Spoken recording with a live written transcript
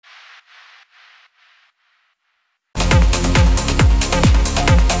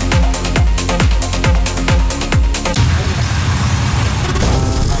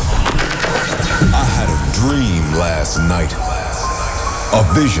night, a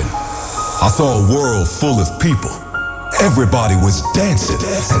vision. I saw a world full of people. Everybody was dancing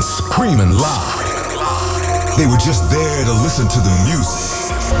and screaming loud. They were just there to listen to the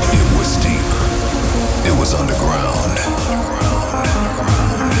music. It was deep. It was underground.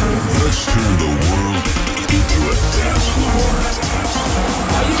 Let's turn the world into a dance floor.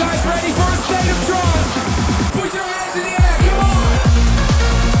 Are you guys ready for a state of trance? Put your hands in the air, come on!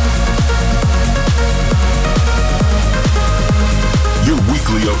 Your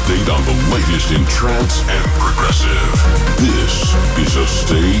weekly update on the latest in trance and progressive. This is a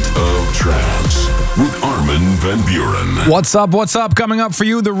State of Trance with Armin van Buuren. What's up? Coming up for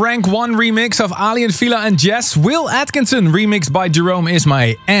you, the Rank 1 remix of Alien Villa and Jess. Will Atkinson, remixed by Jerome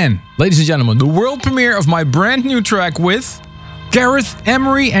Isma-Ae. And, ladies and gentlemen, the world premiere of my brand new track with Gareth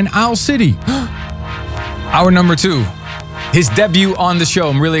Emery and Owl City. Our number 2. His debut on the show.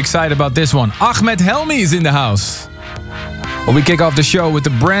 I'm really excited about this one. Ahmed Helmi is in the house. Well, we kick off the show with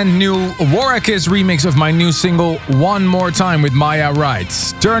the brand new Warakis remix of my new single, One More Time with Maya Wright.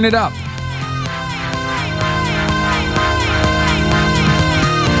 Turn it up.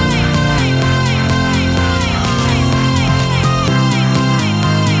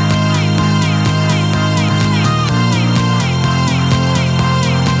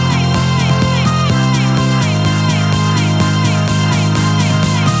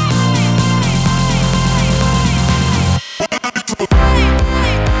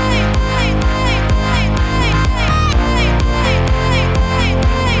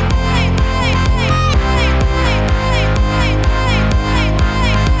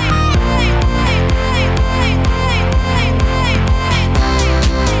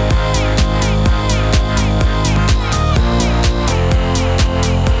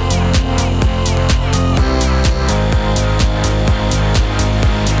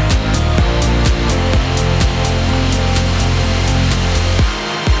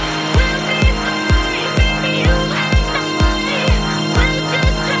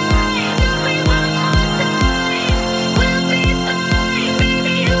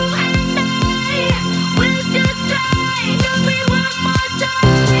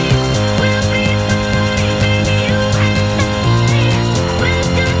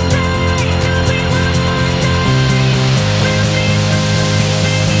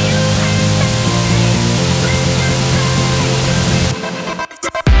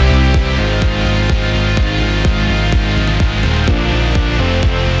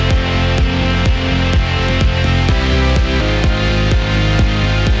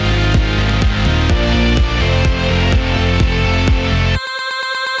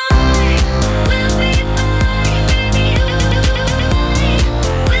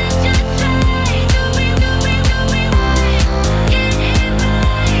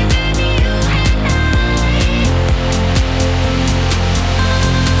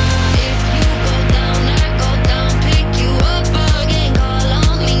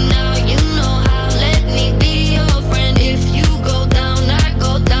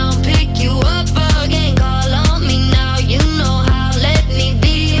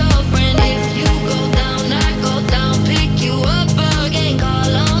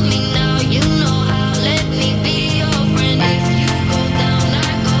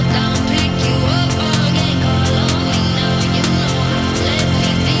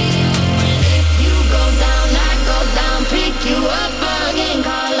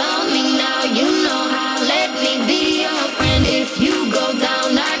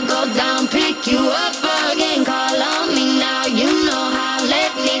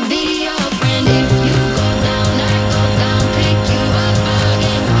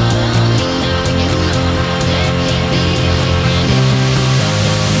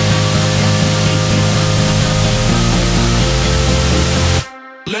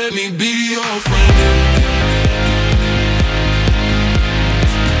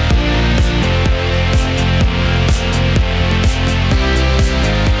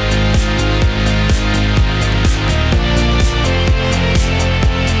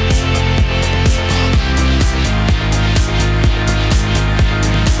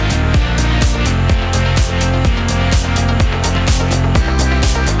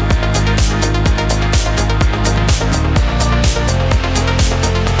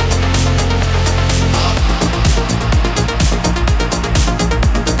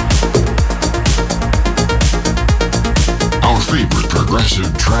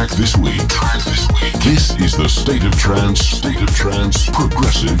 This week. This is the State of Trance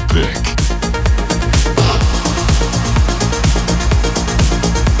Progressive Pick.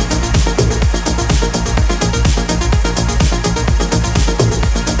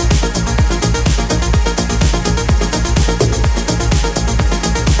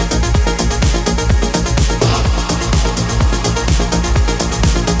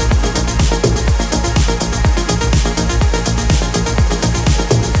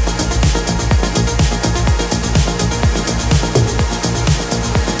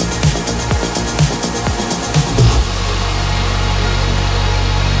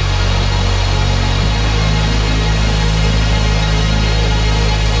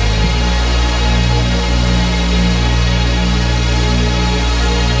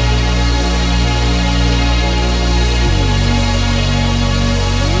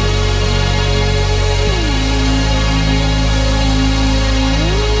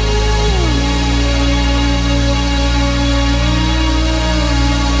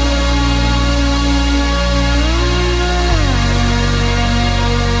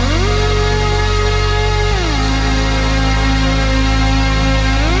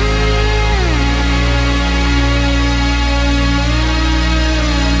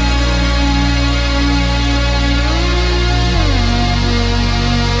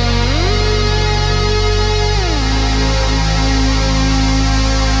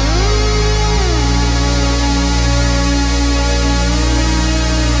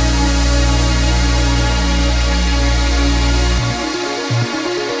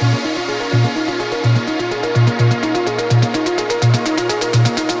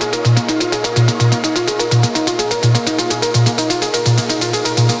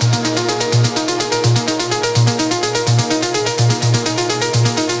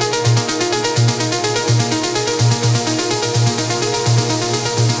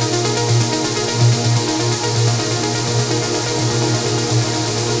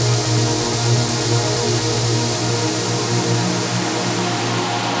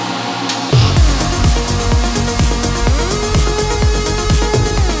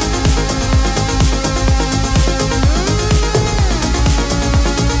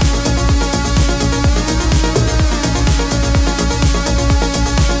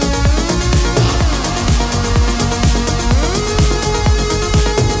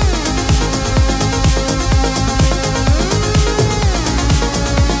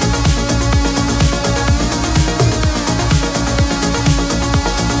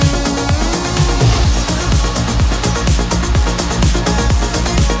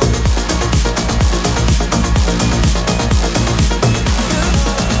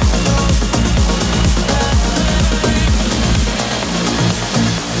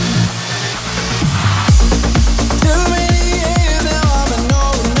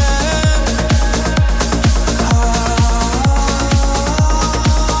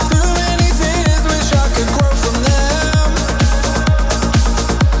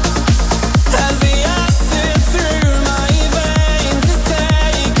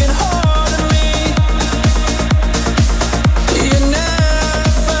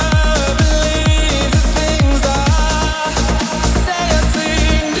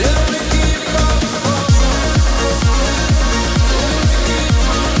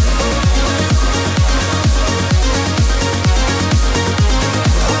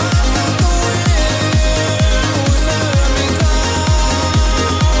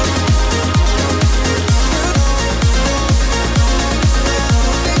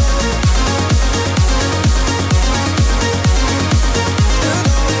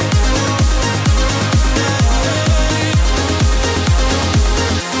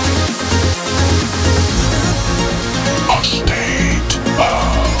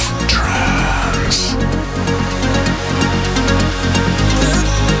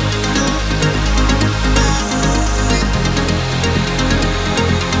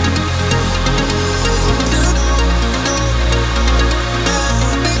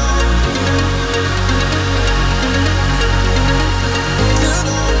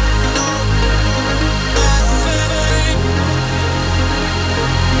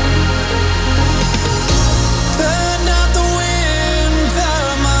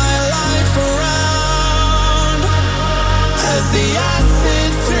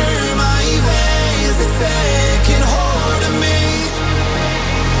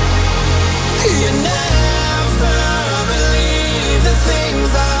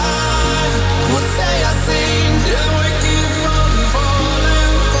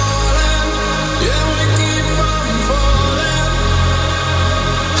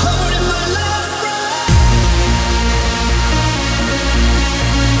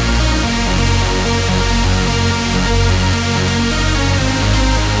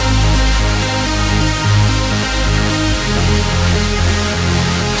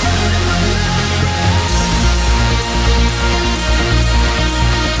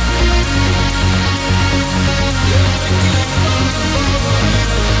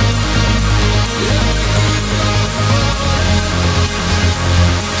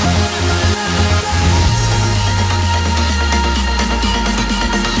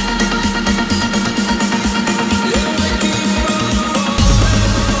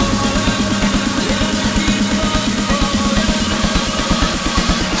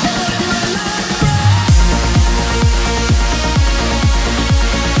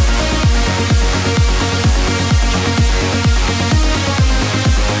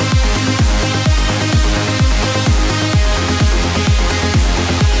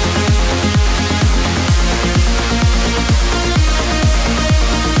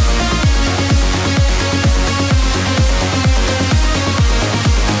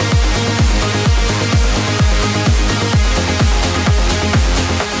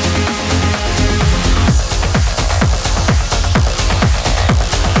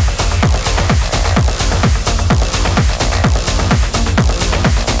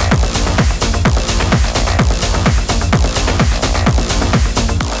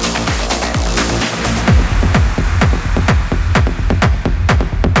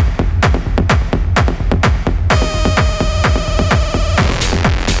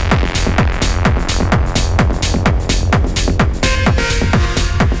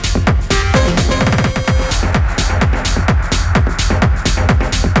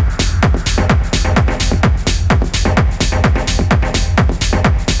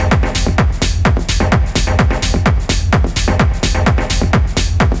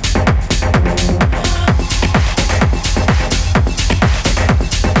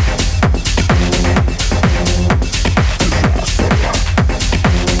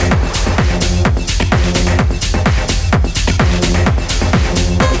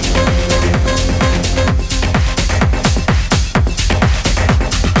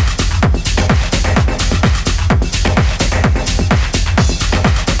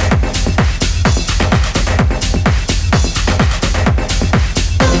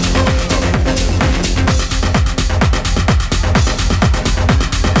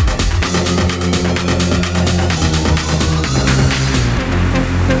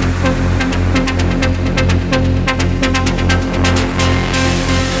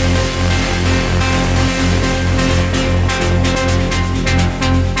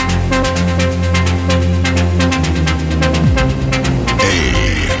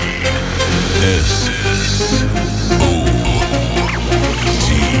 This is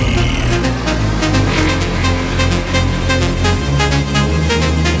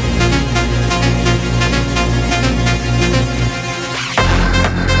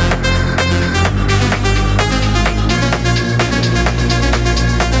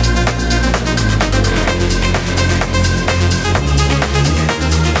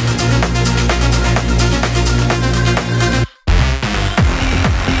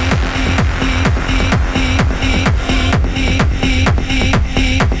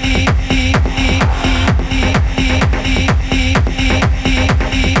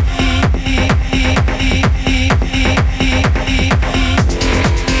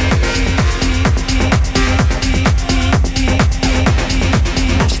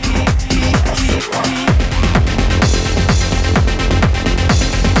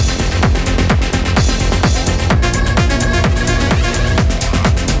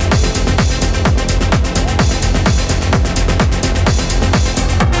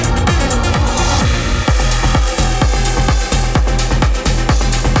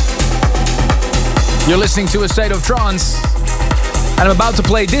You're listening to A State of Trance, and I'm about to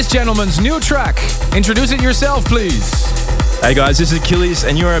play this gentleman's new track. Introduce it yourself, please. Hey guys, this is Achilles,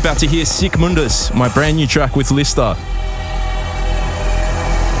 and you're about to hear Sic Mundus, my brand new track with Lister.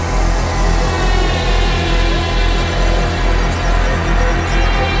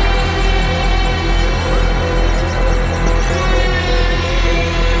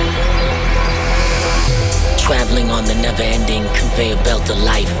 Traveling on the never-ending conveyor belt of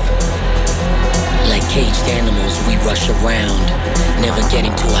life. Like caged animals, we rush around, never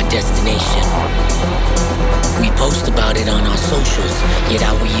getting to our destination. We post about it on our socials, yet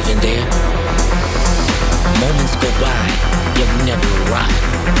are we even there? Moments go by, yet we never arrive.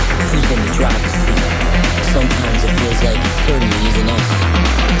 Who's in the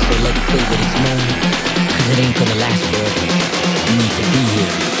driver's seat? Sometimes it feels like it certainly isn't us.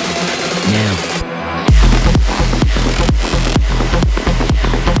 So let's savor this moment, cause it ain't gonna last forever. We need to be here,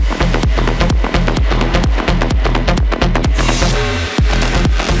 now.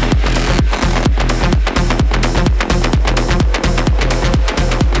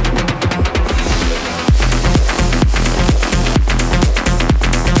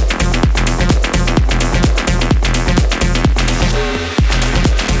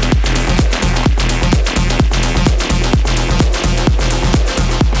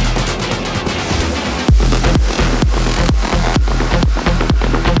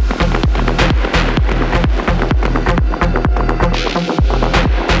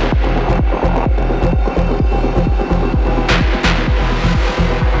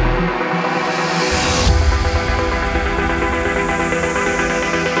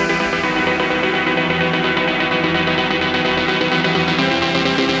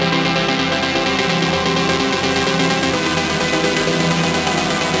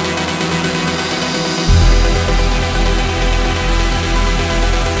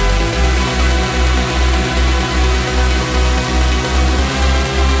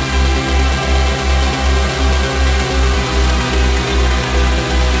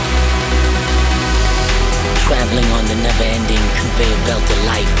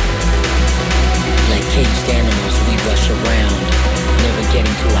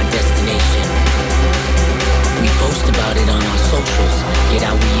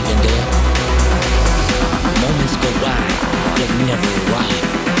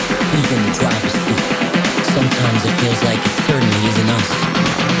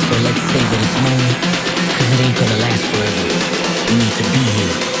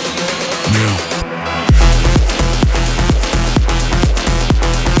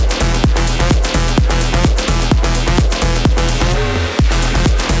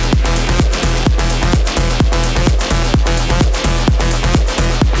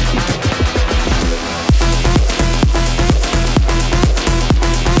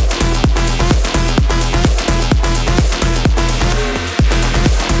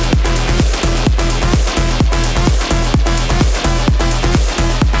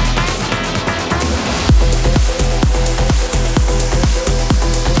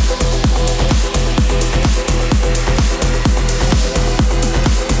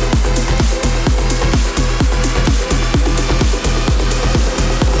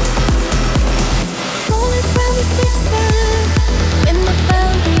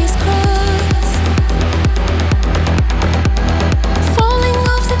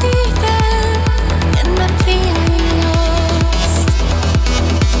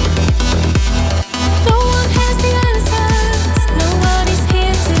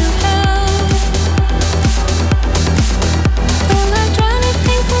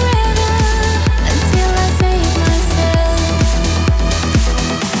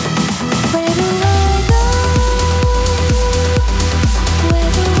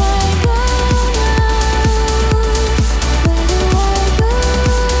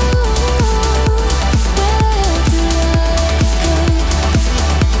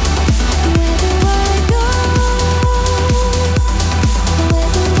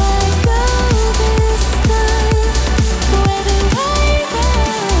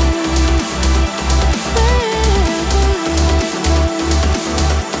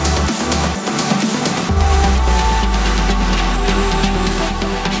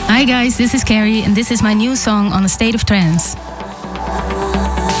 Hi guys, this is Carrie and this is my new song on A State of Trance.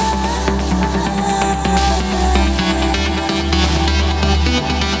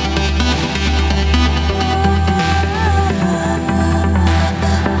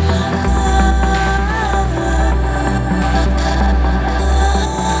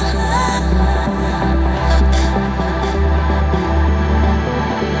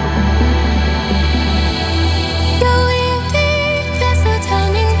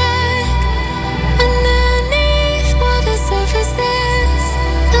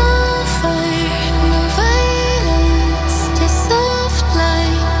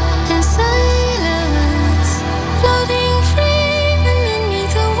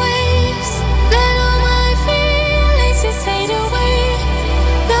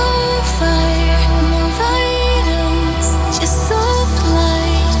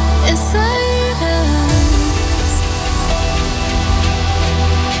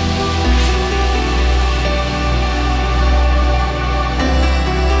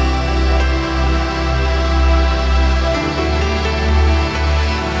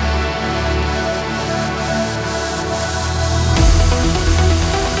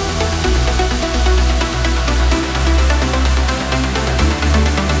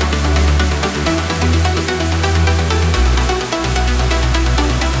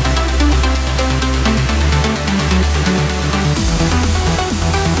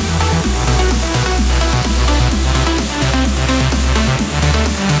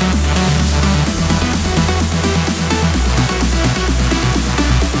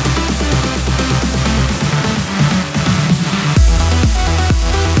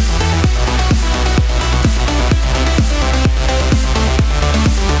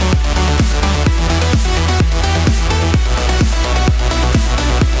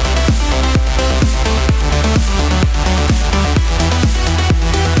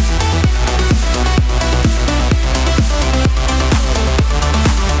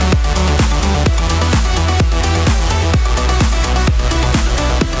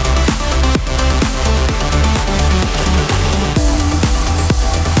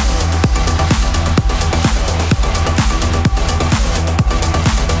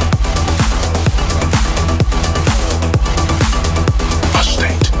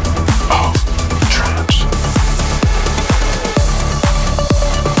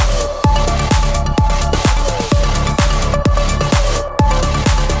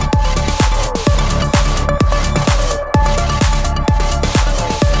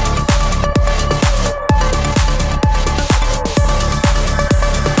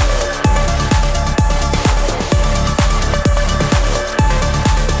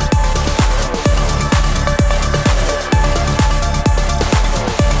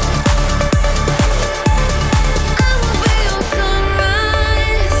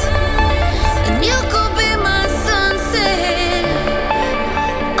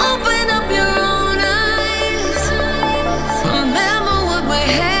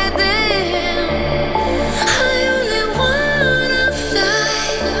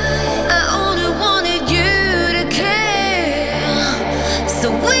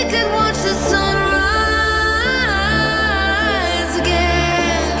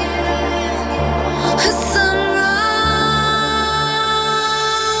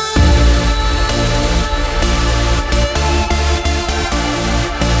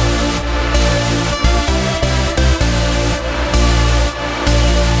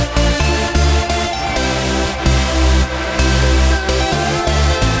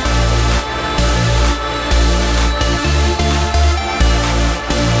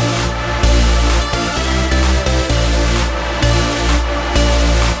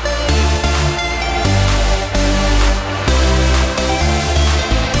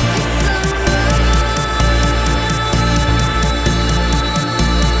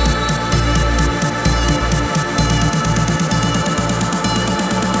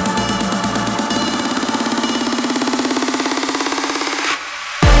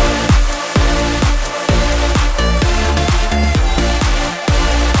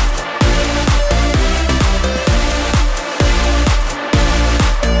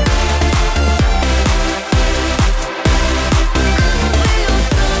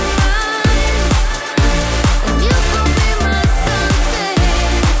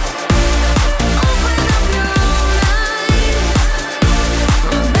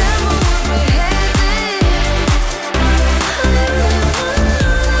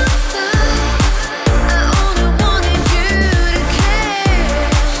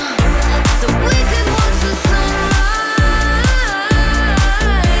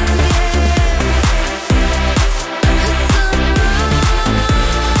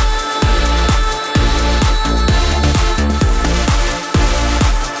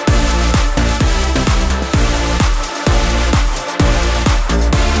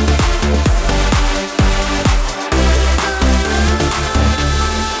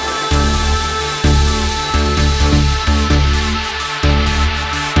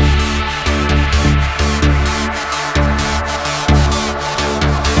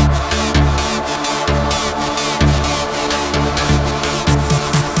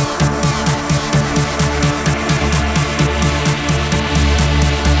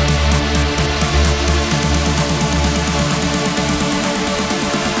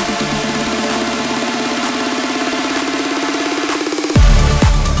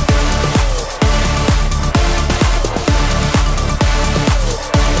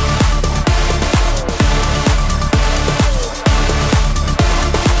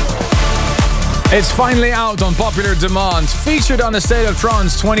 It's finally out on popular demand, featured on the State of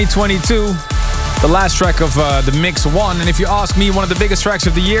Trance 2022. The last track of the Mix 1. And if you ask me, one of the biggest tracks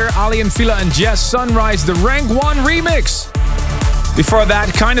of the year, Aly and Fila and Jess Sunrise, the Rank 1 remix. Before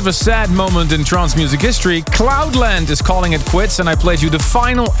that, kind of a sad moment in trance music history, Cloudland is calling it quits, and I played you the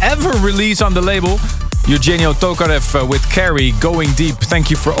final ever release on the label, Eugenio Tokarev with Carrie, Going Deep. Thank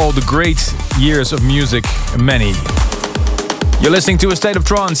you for all the great years of music, many. You're listening to A State of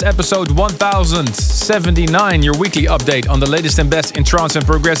Trance, episode 1079, your weekly update on the latest and best in trance and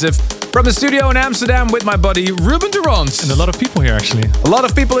progressive. From the studio in Amsterdam with my buddy Ruben Durant. And a lot of people here, actually. A lot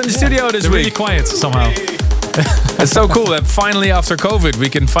of people in the studio this they're week. Really quiet somehow. It's so cool that finally after COVID we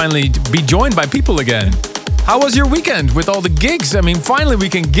can finally be joined by people again. How was your weekend with all the gigs? I mean, finally we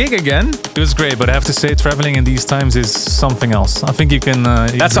can gig again. It was great, but I have to say traveling in these times is something else. I think you can...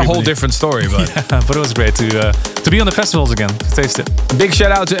 That's a whole different story, but... Yeah, but it was great to be on the festivals again, to taste it. Big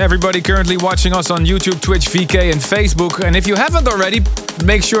shout out to everybody currently watching us on YouTube, Twitch, VK and Facebook. And if you haven't already,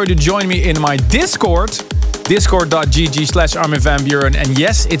 make sure to join me in my Discord, discord.gg/Armin van Buuren. And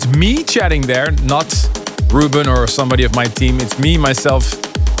yes, it's me chatting there, not Ruben or somebody of my team. It's me, myself,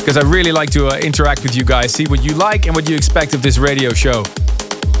 because I really like to interact with you guys, see what you like and what you expect of this radio show.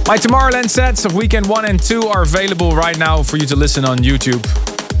 My Tomorrowland sets of Weekend 1 and 2 are available right now for you to listen on YouTube.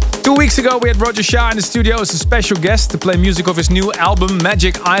 2 weeks ago, we had Roger Shah in the studio as a special guest to play music of his new album,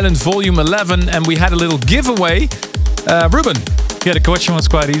 Magic Island Volume 11, and we had a little giveaway. Ruben. Yeah, the question was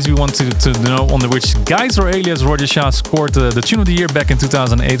quite easy. We wanted to know under which guise or alias Roger Shah scored the tune of the year back in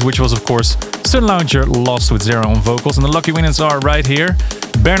 2008, which was, of course, Sun Lounger, Lost with Zero on vocals. And the lucky winners are right here.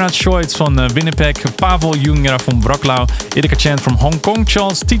 Bernard Schoitz from Winnipeg, Pavel Jungra from Wroclaw, Erika Chen from Hong Kong,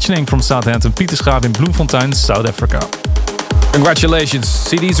 Charles Teachning from Southampton, Pieter Schaap in Bloemfontein, South Africa. Congratulations,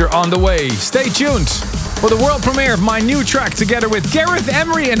 CDs are on the way. Stay tuned for the world premiere of my new track together with Gareth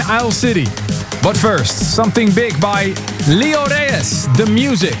Emery and Isle City. But first, something big by Leo Reyes, The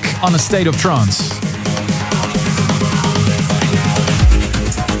Music on A State of Trance.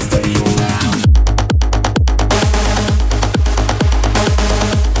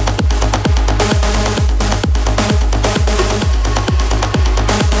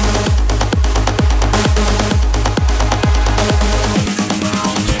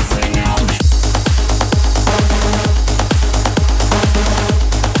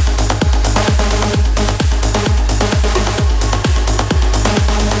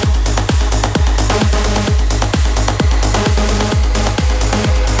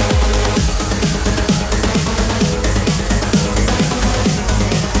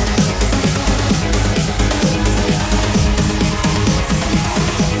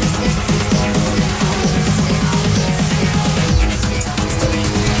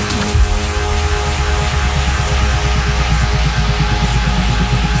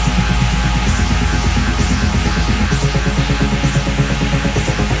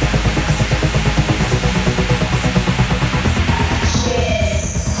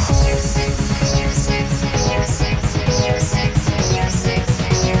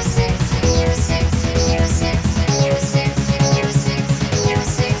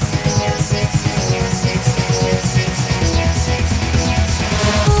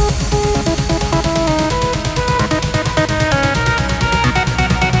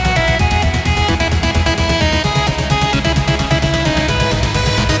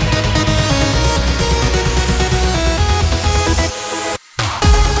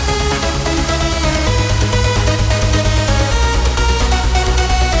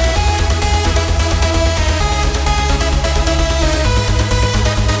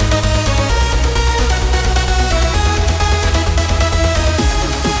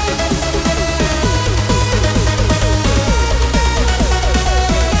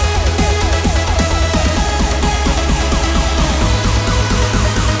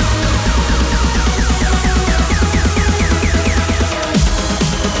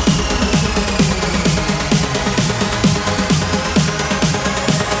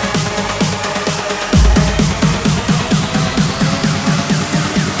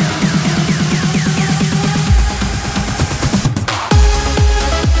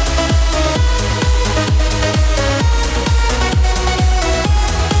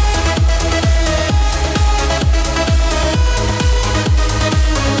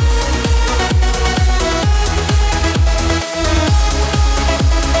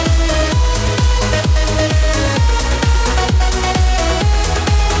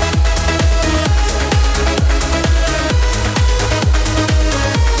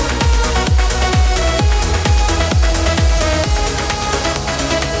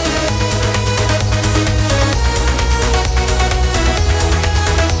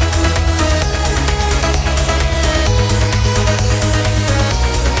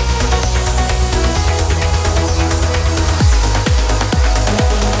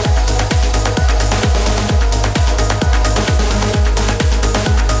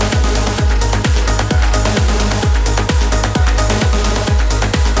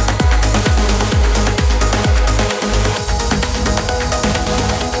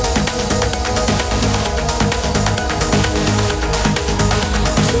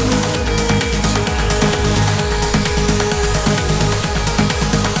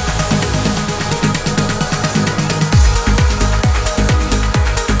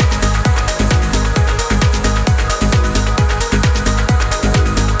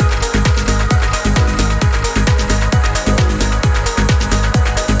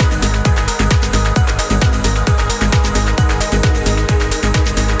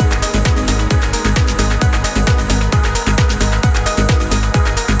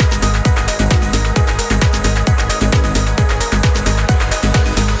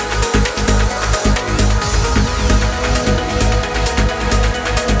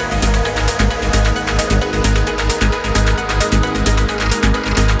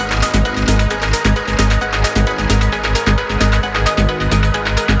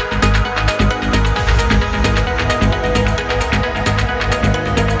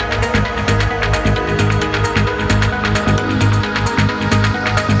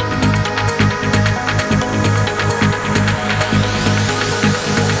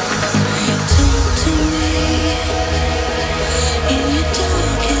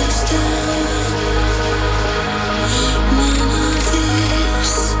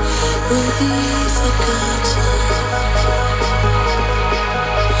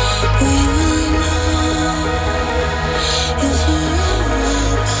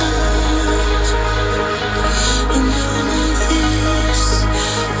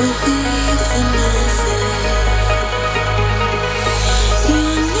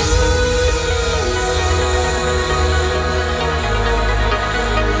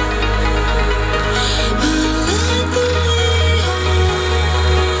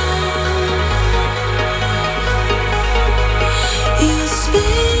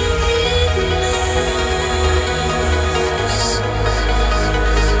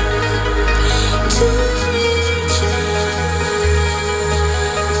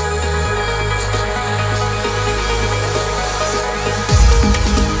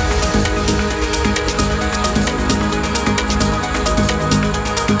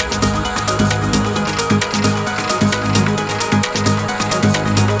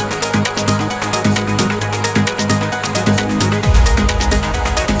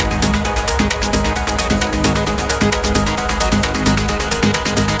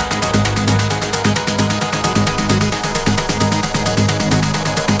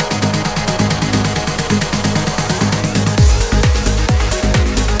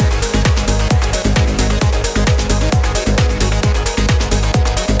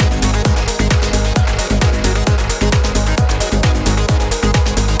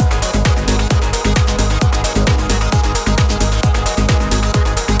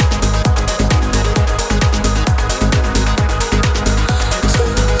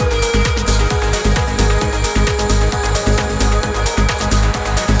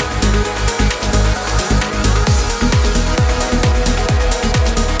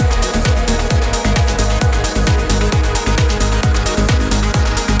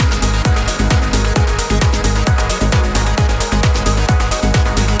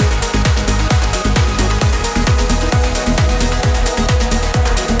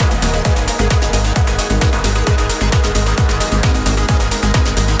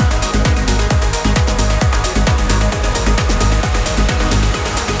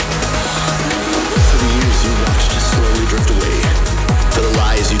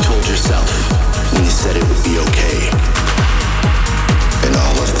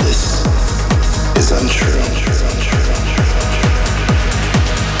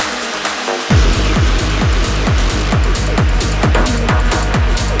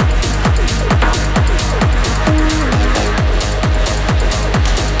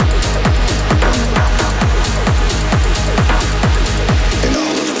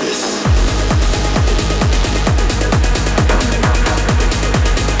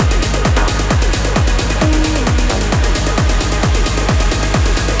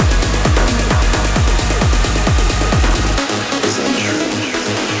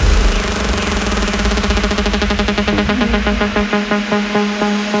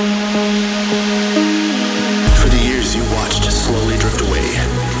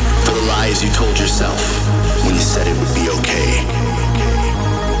 For the lies you told yourself when you said it would be okay.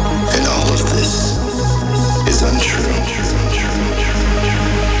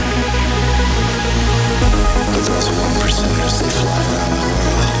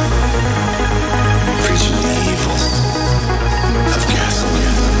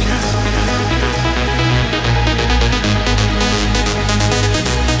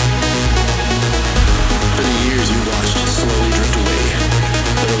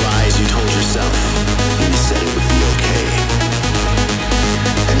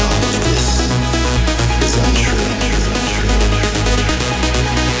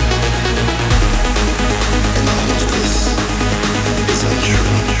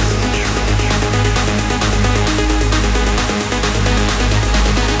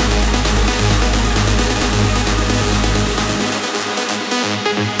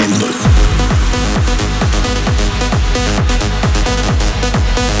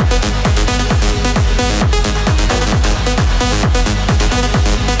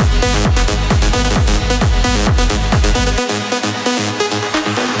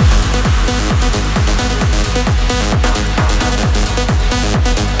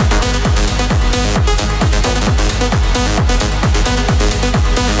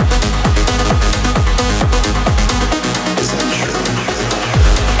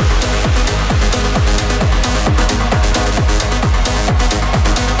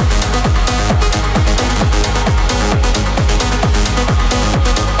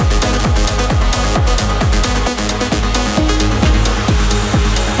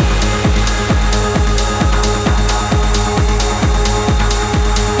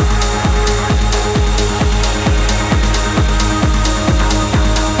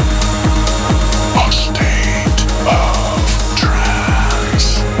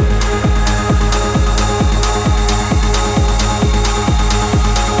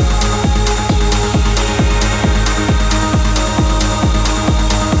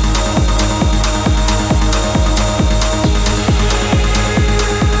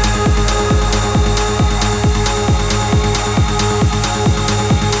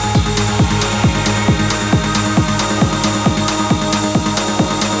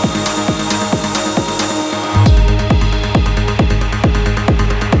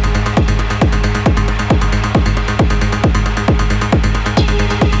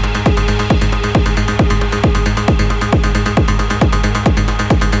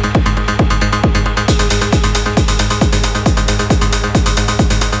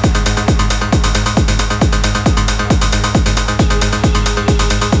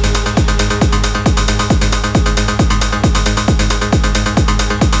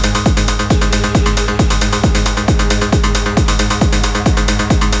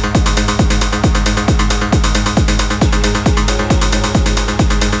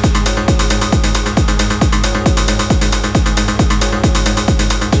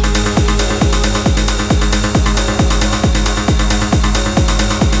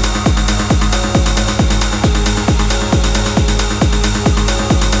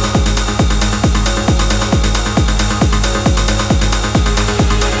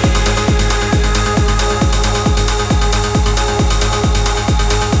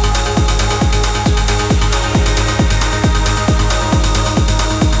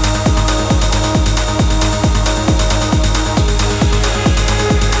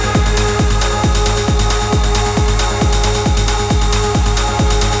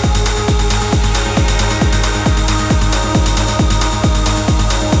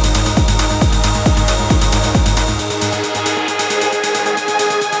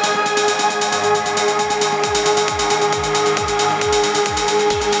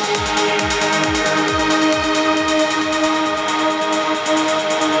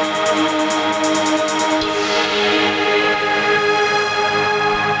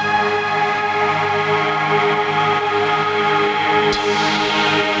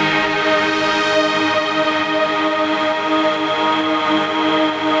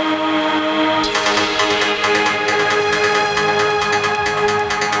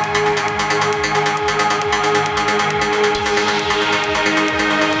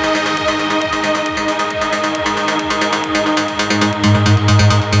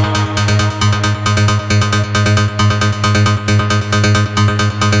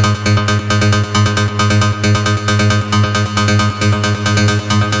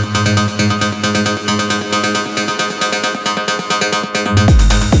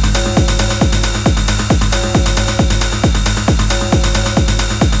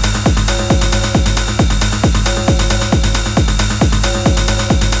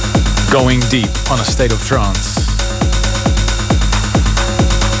 Going deep on A State of Trance.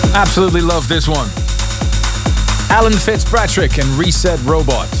 Absolutely love this one. Alan Fitzpatrick and Reset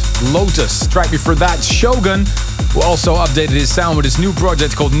Robot. Lotus. Track before that, Shogun, who also updated his sound with his new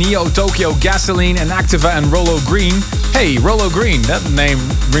project called Neo Tokyo Gasoline and Activa and Rollo Green. Hey, Rollo Green, that name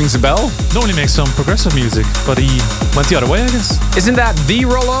rings a bell. Normally makes some progressive music, but he went the other way, I guess. Isn't that the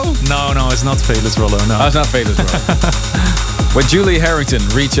Rollo? No, it's not Fearless Rollo, no. Oh, it's not Fearless Rollo. With Julie Harrington,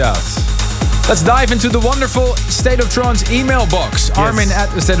 reach out. Let's dive into the wonderful State of Trance email box. Yes.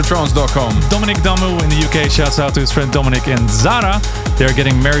 Armin@thestateoftrance.com. Dominic Damu in the UK shouts out to his friend Dominic and Zara. They're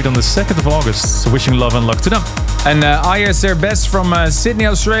getting married on the 2nd of August, so wishing love and luck to them. And Ayers their best from Sydney,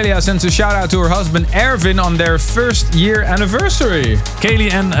 Australia sends a shout out to her husband Ervin on their first year anniversary.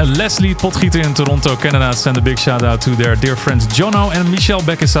 Kaylee and Leslie Potgieter in Toronto, Canada send a big shout out to their dear friends Jono and Michelle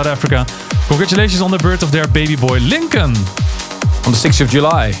Beck in South Africa. Congratulations on the birth of their baby boy Lincoln. On the 6th of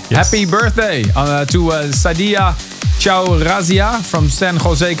July. Yes. Happy birthday to Sadia Chaurazia from San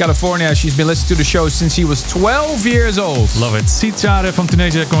Jose, California. She's been listening to the show since she was 12 years old. Love it. Sitjare from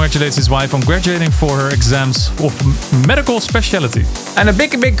Tunisia congratulates his wife on graduating for her exams of medical specialty. And a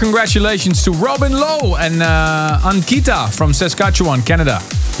big congratulations to Robin Lowe and Ankita from Saskatchewan, Canada.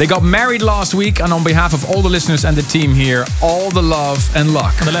 They got married last week, and on behalf of all the listeners and the team here, all the love and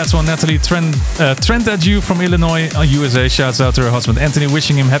luck. And the last one, Natalie Trentadju from Illinois, USA, shouts out to her husband Anthony,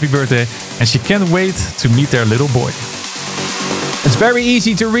 wishing him happy birthday, and she can't wait to meet their little boy. It's very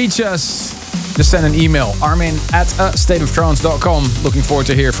easy to reach us. Just send an email, armin@astateoftrance.com. Looking forward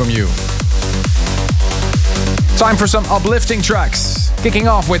to hear from you. Time for some uplifting tracks. Kicking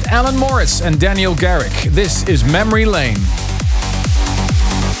off with Alan Morris and Daniel Garrick. This is Memory Lane.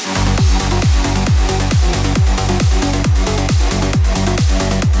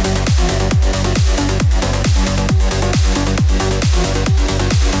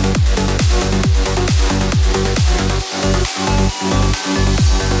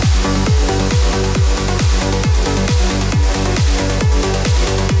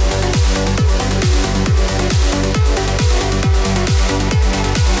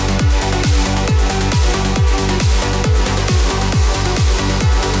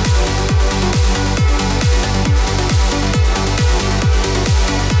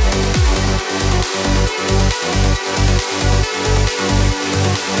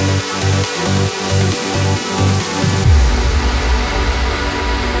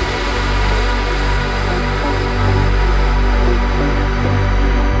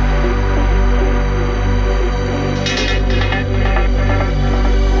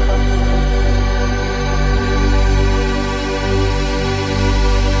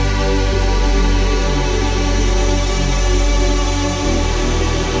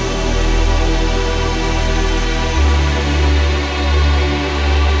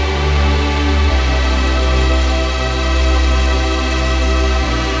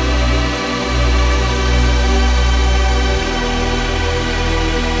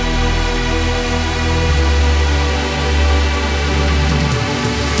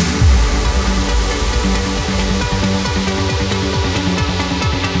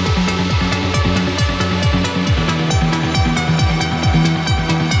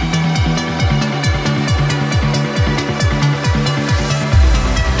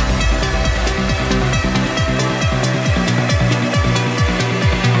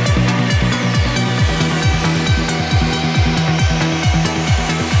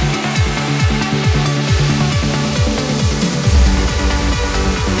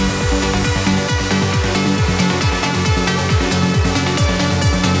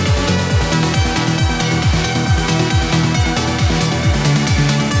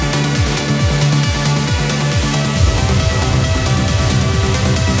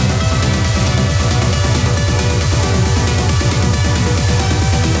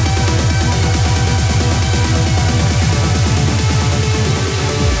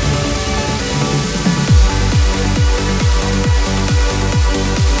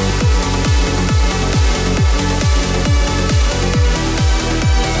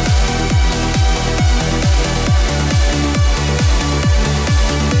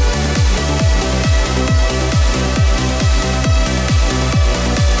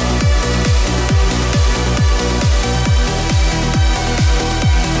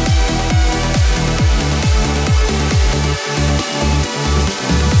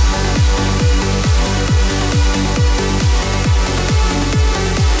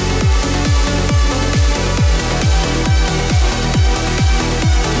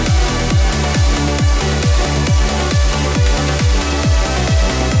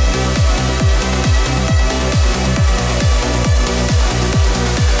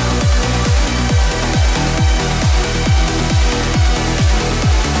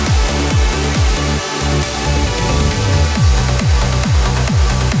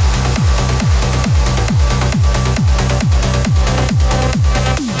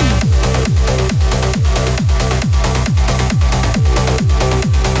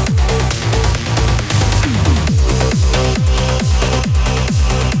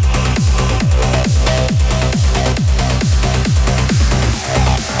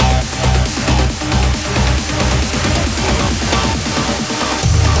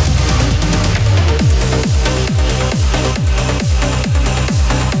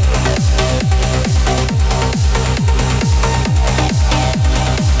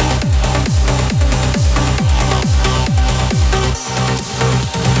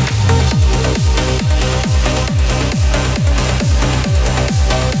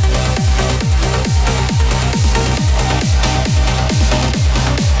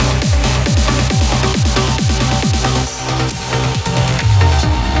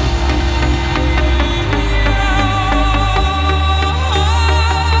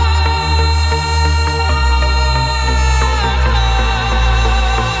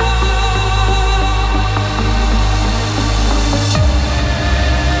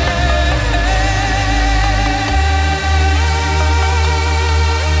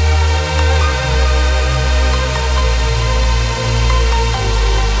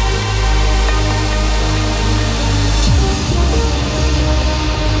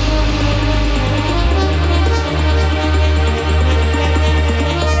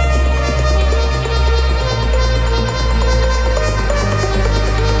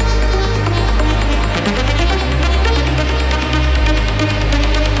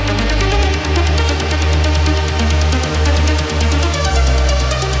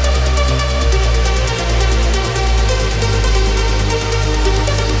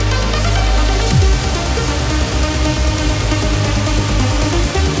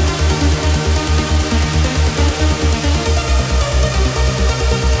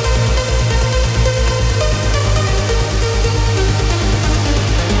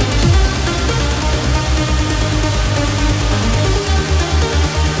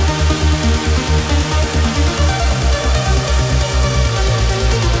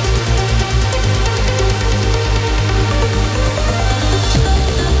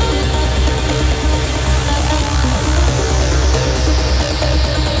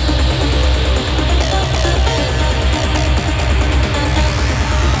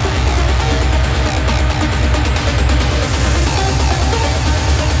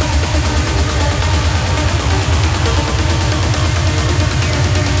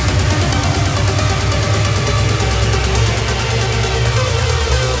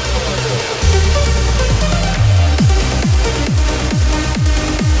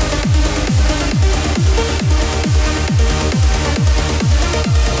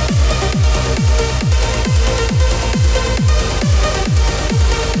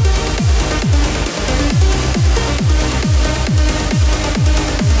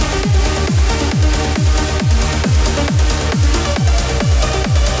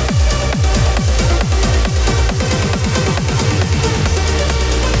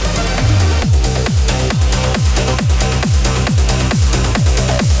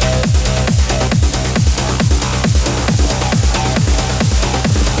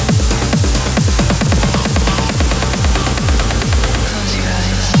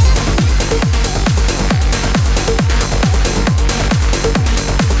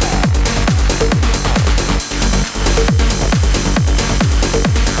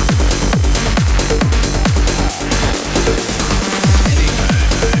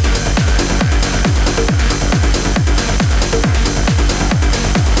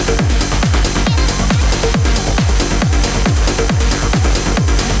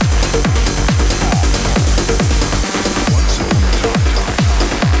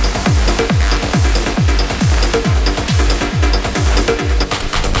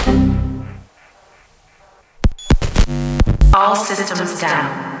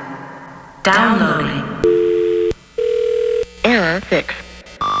 Downloading. Error fixed.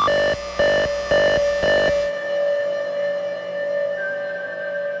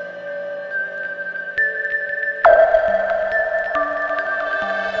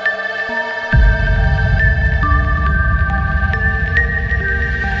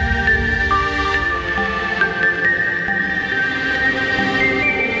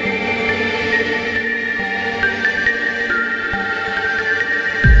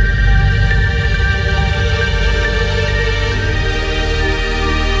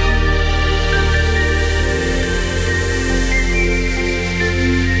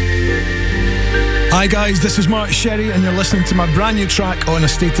 Hi guys, this is Mark Sherry and you're listening to my brand new track on A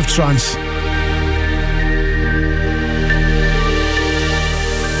State of Trance.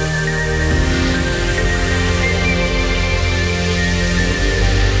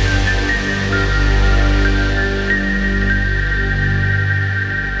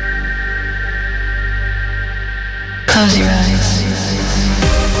 Close your eyes.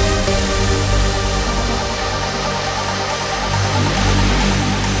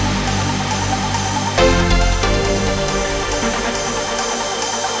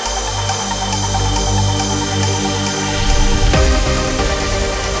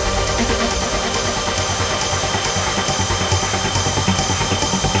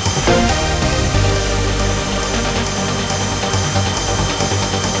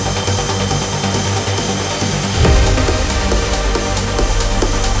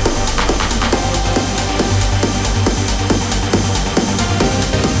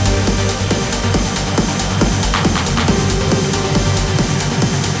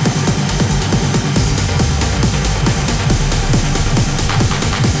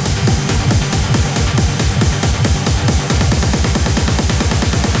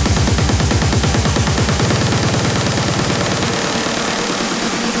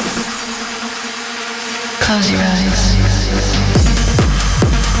 Close your eyes.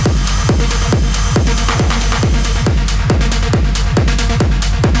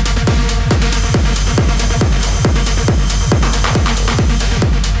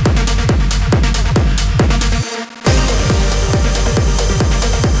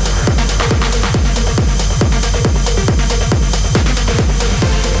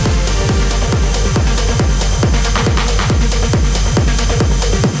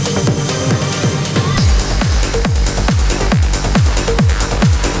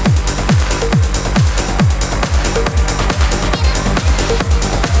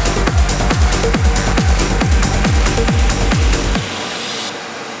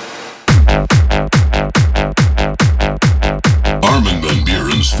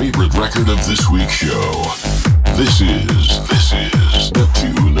 Favorite record of this week's show. This is the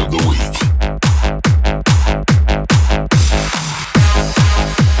tune of the week.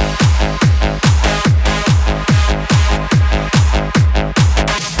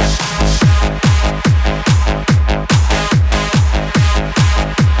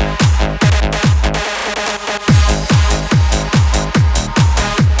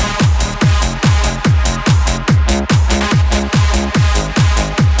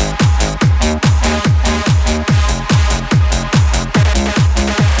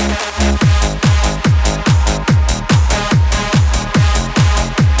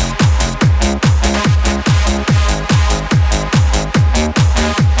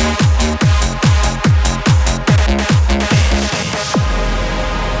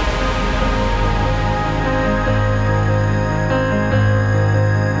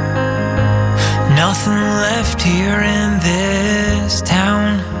 Nothing left here in this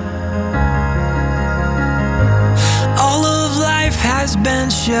town. All of life has been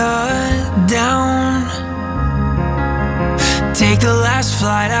shut down. Take the last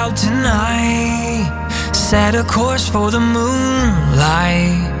flight out tonight. Set a course for the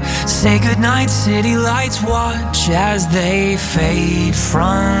moonlight. Say goodnight, city lights. Watch as they fade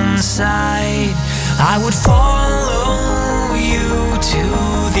from sight. I would follow you to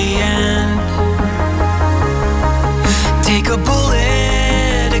the end. Take a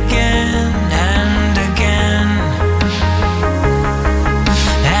bullet again and again.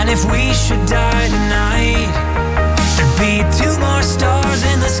 And if we should die tonight, there'd be 2 more stars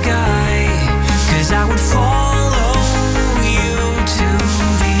in the sky. 'Cause I would follow you to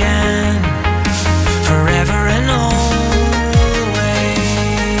the end, forever and always.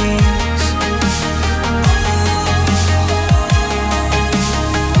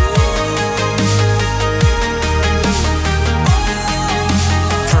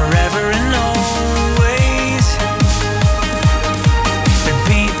 Forever and always. There'd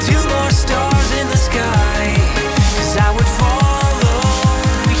be 2 more stars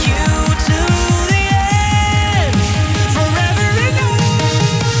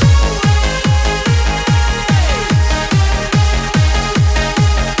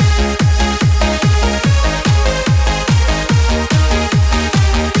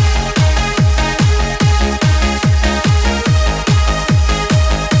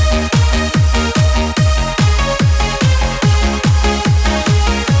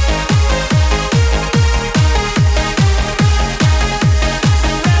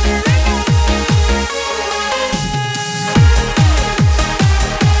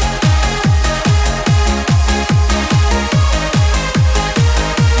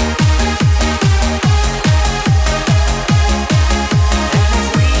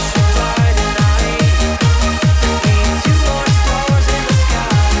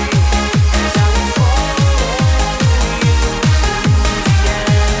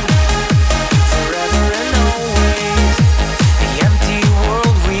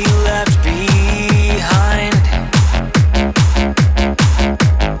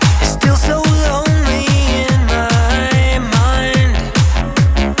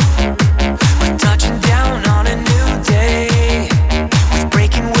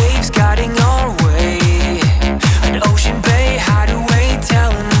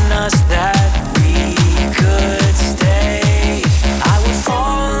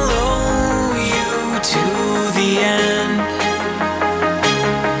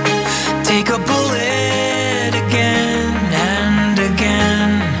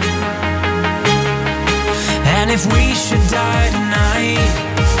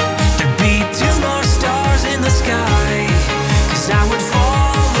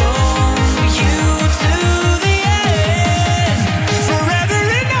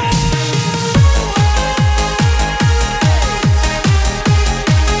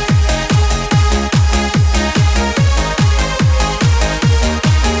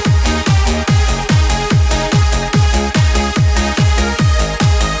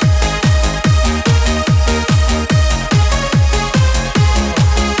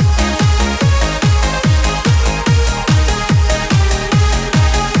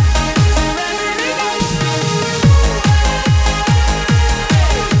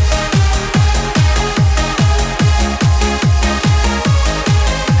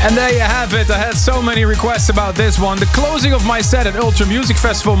there you have it. I had so many requests about this one. The closing of my set at Ultra Music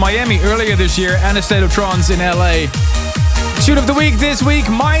Festival Miami earlier this year and A State of Trance in LA. Tune of the week this week,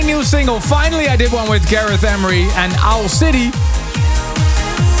 my new single. Finally, I did one with Gareth Emery and Owl City.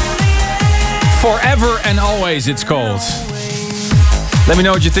 Forever and Always, it's called. Let me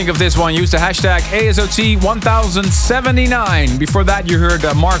know what you think of this one. Use the hashtag ASOT1079. Before that, you heard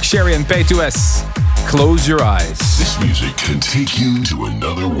Mark Sherry and P2S. Close Your Eyes. This music can take you to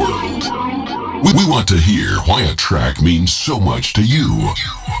another world. We want to hear why a track means so much to you.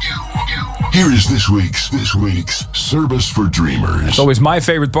 Here is this week's Service for Dreamers. It's always my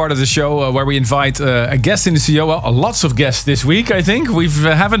favorite part of the show, where we invite a guest in the studio. Well, lots of guests this week, I think. We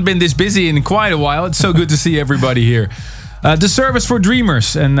haven't been this busy in quite a while. It's so good to see everybody here. The Service for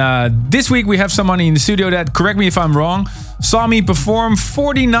Dreamers. And this week we have somebody in the studio that, correct me if I'm wrong, saw me perform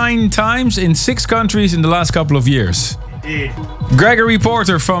 49 times in 6 countries in the last couple of years. Indeed. Gregory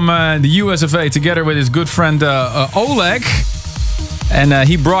Porter from the US of A, together with his good friend Oleg. And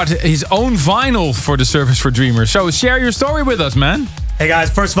he brought his own vinyl for the Service for Dreamers. So share your story with us, man. Hey guys,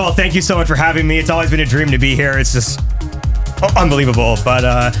 first of all, thank you so much for having me. It's always been a dream to be here. It's just unbelievable.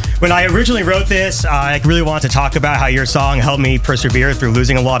 But when I originally wrote this, I really wanted to talk about how your song helped me persevere through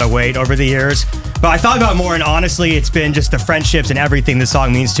losing a lot of weight over the years. But I thought about more, and honestly, it's been just the friendships and everything this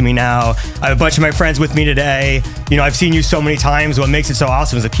song means to me now. I have a bunch of my friends with me today. You know, I've seen you so many times. What makes it so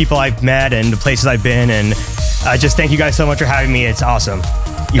awesome is the people I've met and the places I've been. And just thank you guys so much for having me. It's awesome.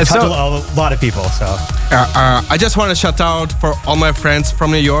 You've touched a lot of people. So I just want to shout out for all my friends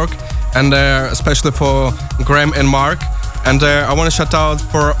from New York, and especially for Graham and Mark. And I want to shout out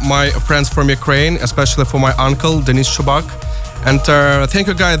for my friends from Ukraine, especially for my uncle, Denis Chubak. And thank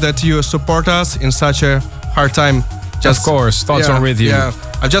you, guys, that you support us in such a hard time. Of course, thoughts are with you. Yeah,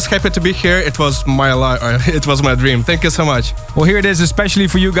 I'm just happy to be here. It was my life. It was my dream. Thank you so much. Well, here it is, especially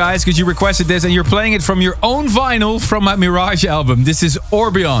for you guys, because you requested this and you're playing it from your own vinyl from my Mirage album. This is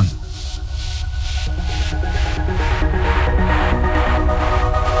Orbion.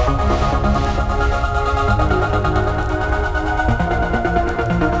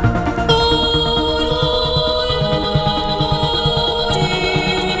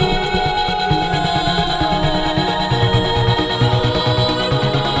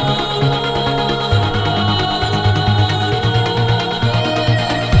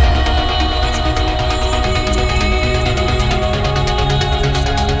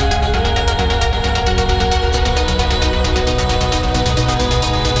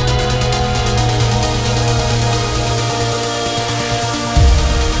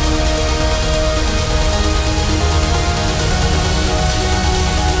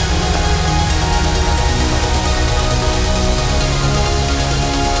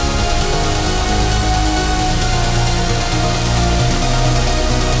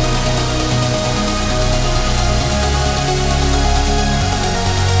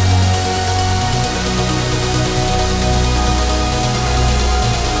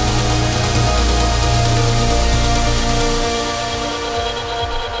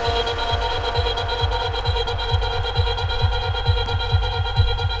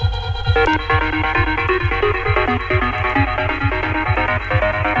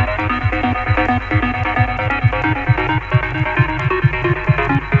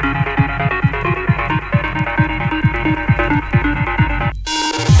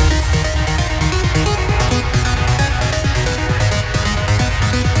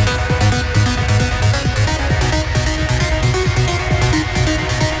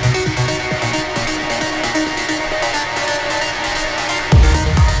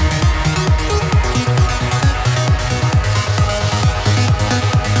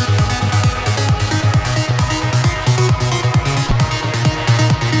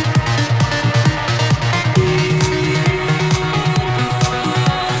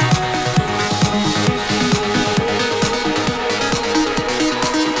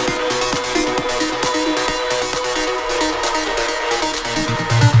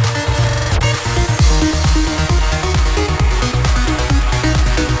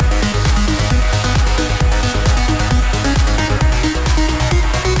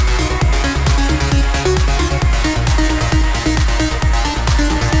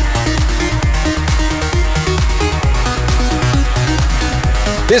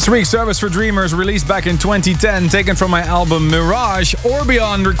 This week's Service for Dreamers, released back in 2010, taken from my album Mirage.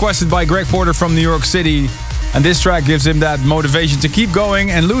 Orbion, requested by Greg Porter from New York City. And this track gives him that motivation to keep going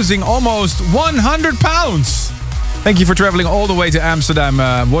and losing almost 100 pounds. Thank you for traveling all the way to Amsterdam.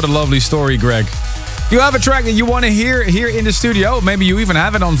 What a lovely story, Greg. Do you have a track that you want to hear here in the studio? Maybe you even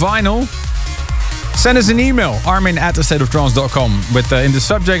have it on vinyl? Send us an email, armin@astateoftrance.com, with in the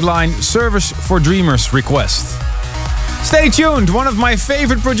subject line, Service for Dreamers request. Stay tuned, one of my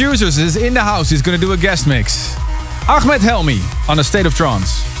favorite producers is in the house. He's going to do a guest mix. Ahmed Helmi on A State of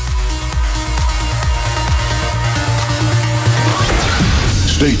Trance.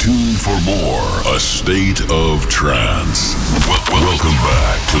 Stay tuned for more A State of Trance. Welcome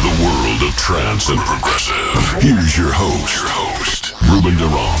back to the world of trance and progressive. Here's your host, Ruben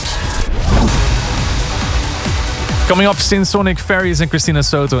Durant. Coming up, Sin Sonic, Farius and Christina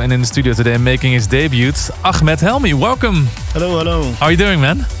Soto, and in the studio today making his debut, Ahmed Helmi. Welcome. Hello. How are you doing,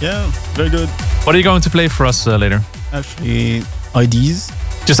 man? Yeah, very good. What are you going to play for us later? Actually, IDs.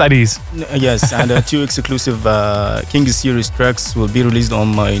 Just IDs? Yes, and 2 exclusive King Series tracks will be released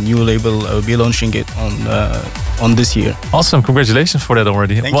on my new label. I will be launching it on this year. Awesome, congratulations for that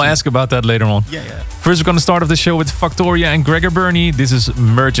already. We'll ask about that later on. Yeah. First, we're going to start off the show with Factoria and Gregor Burney. This is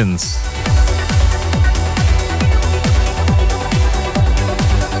Mergence.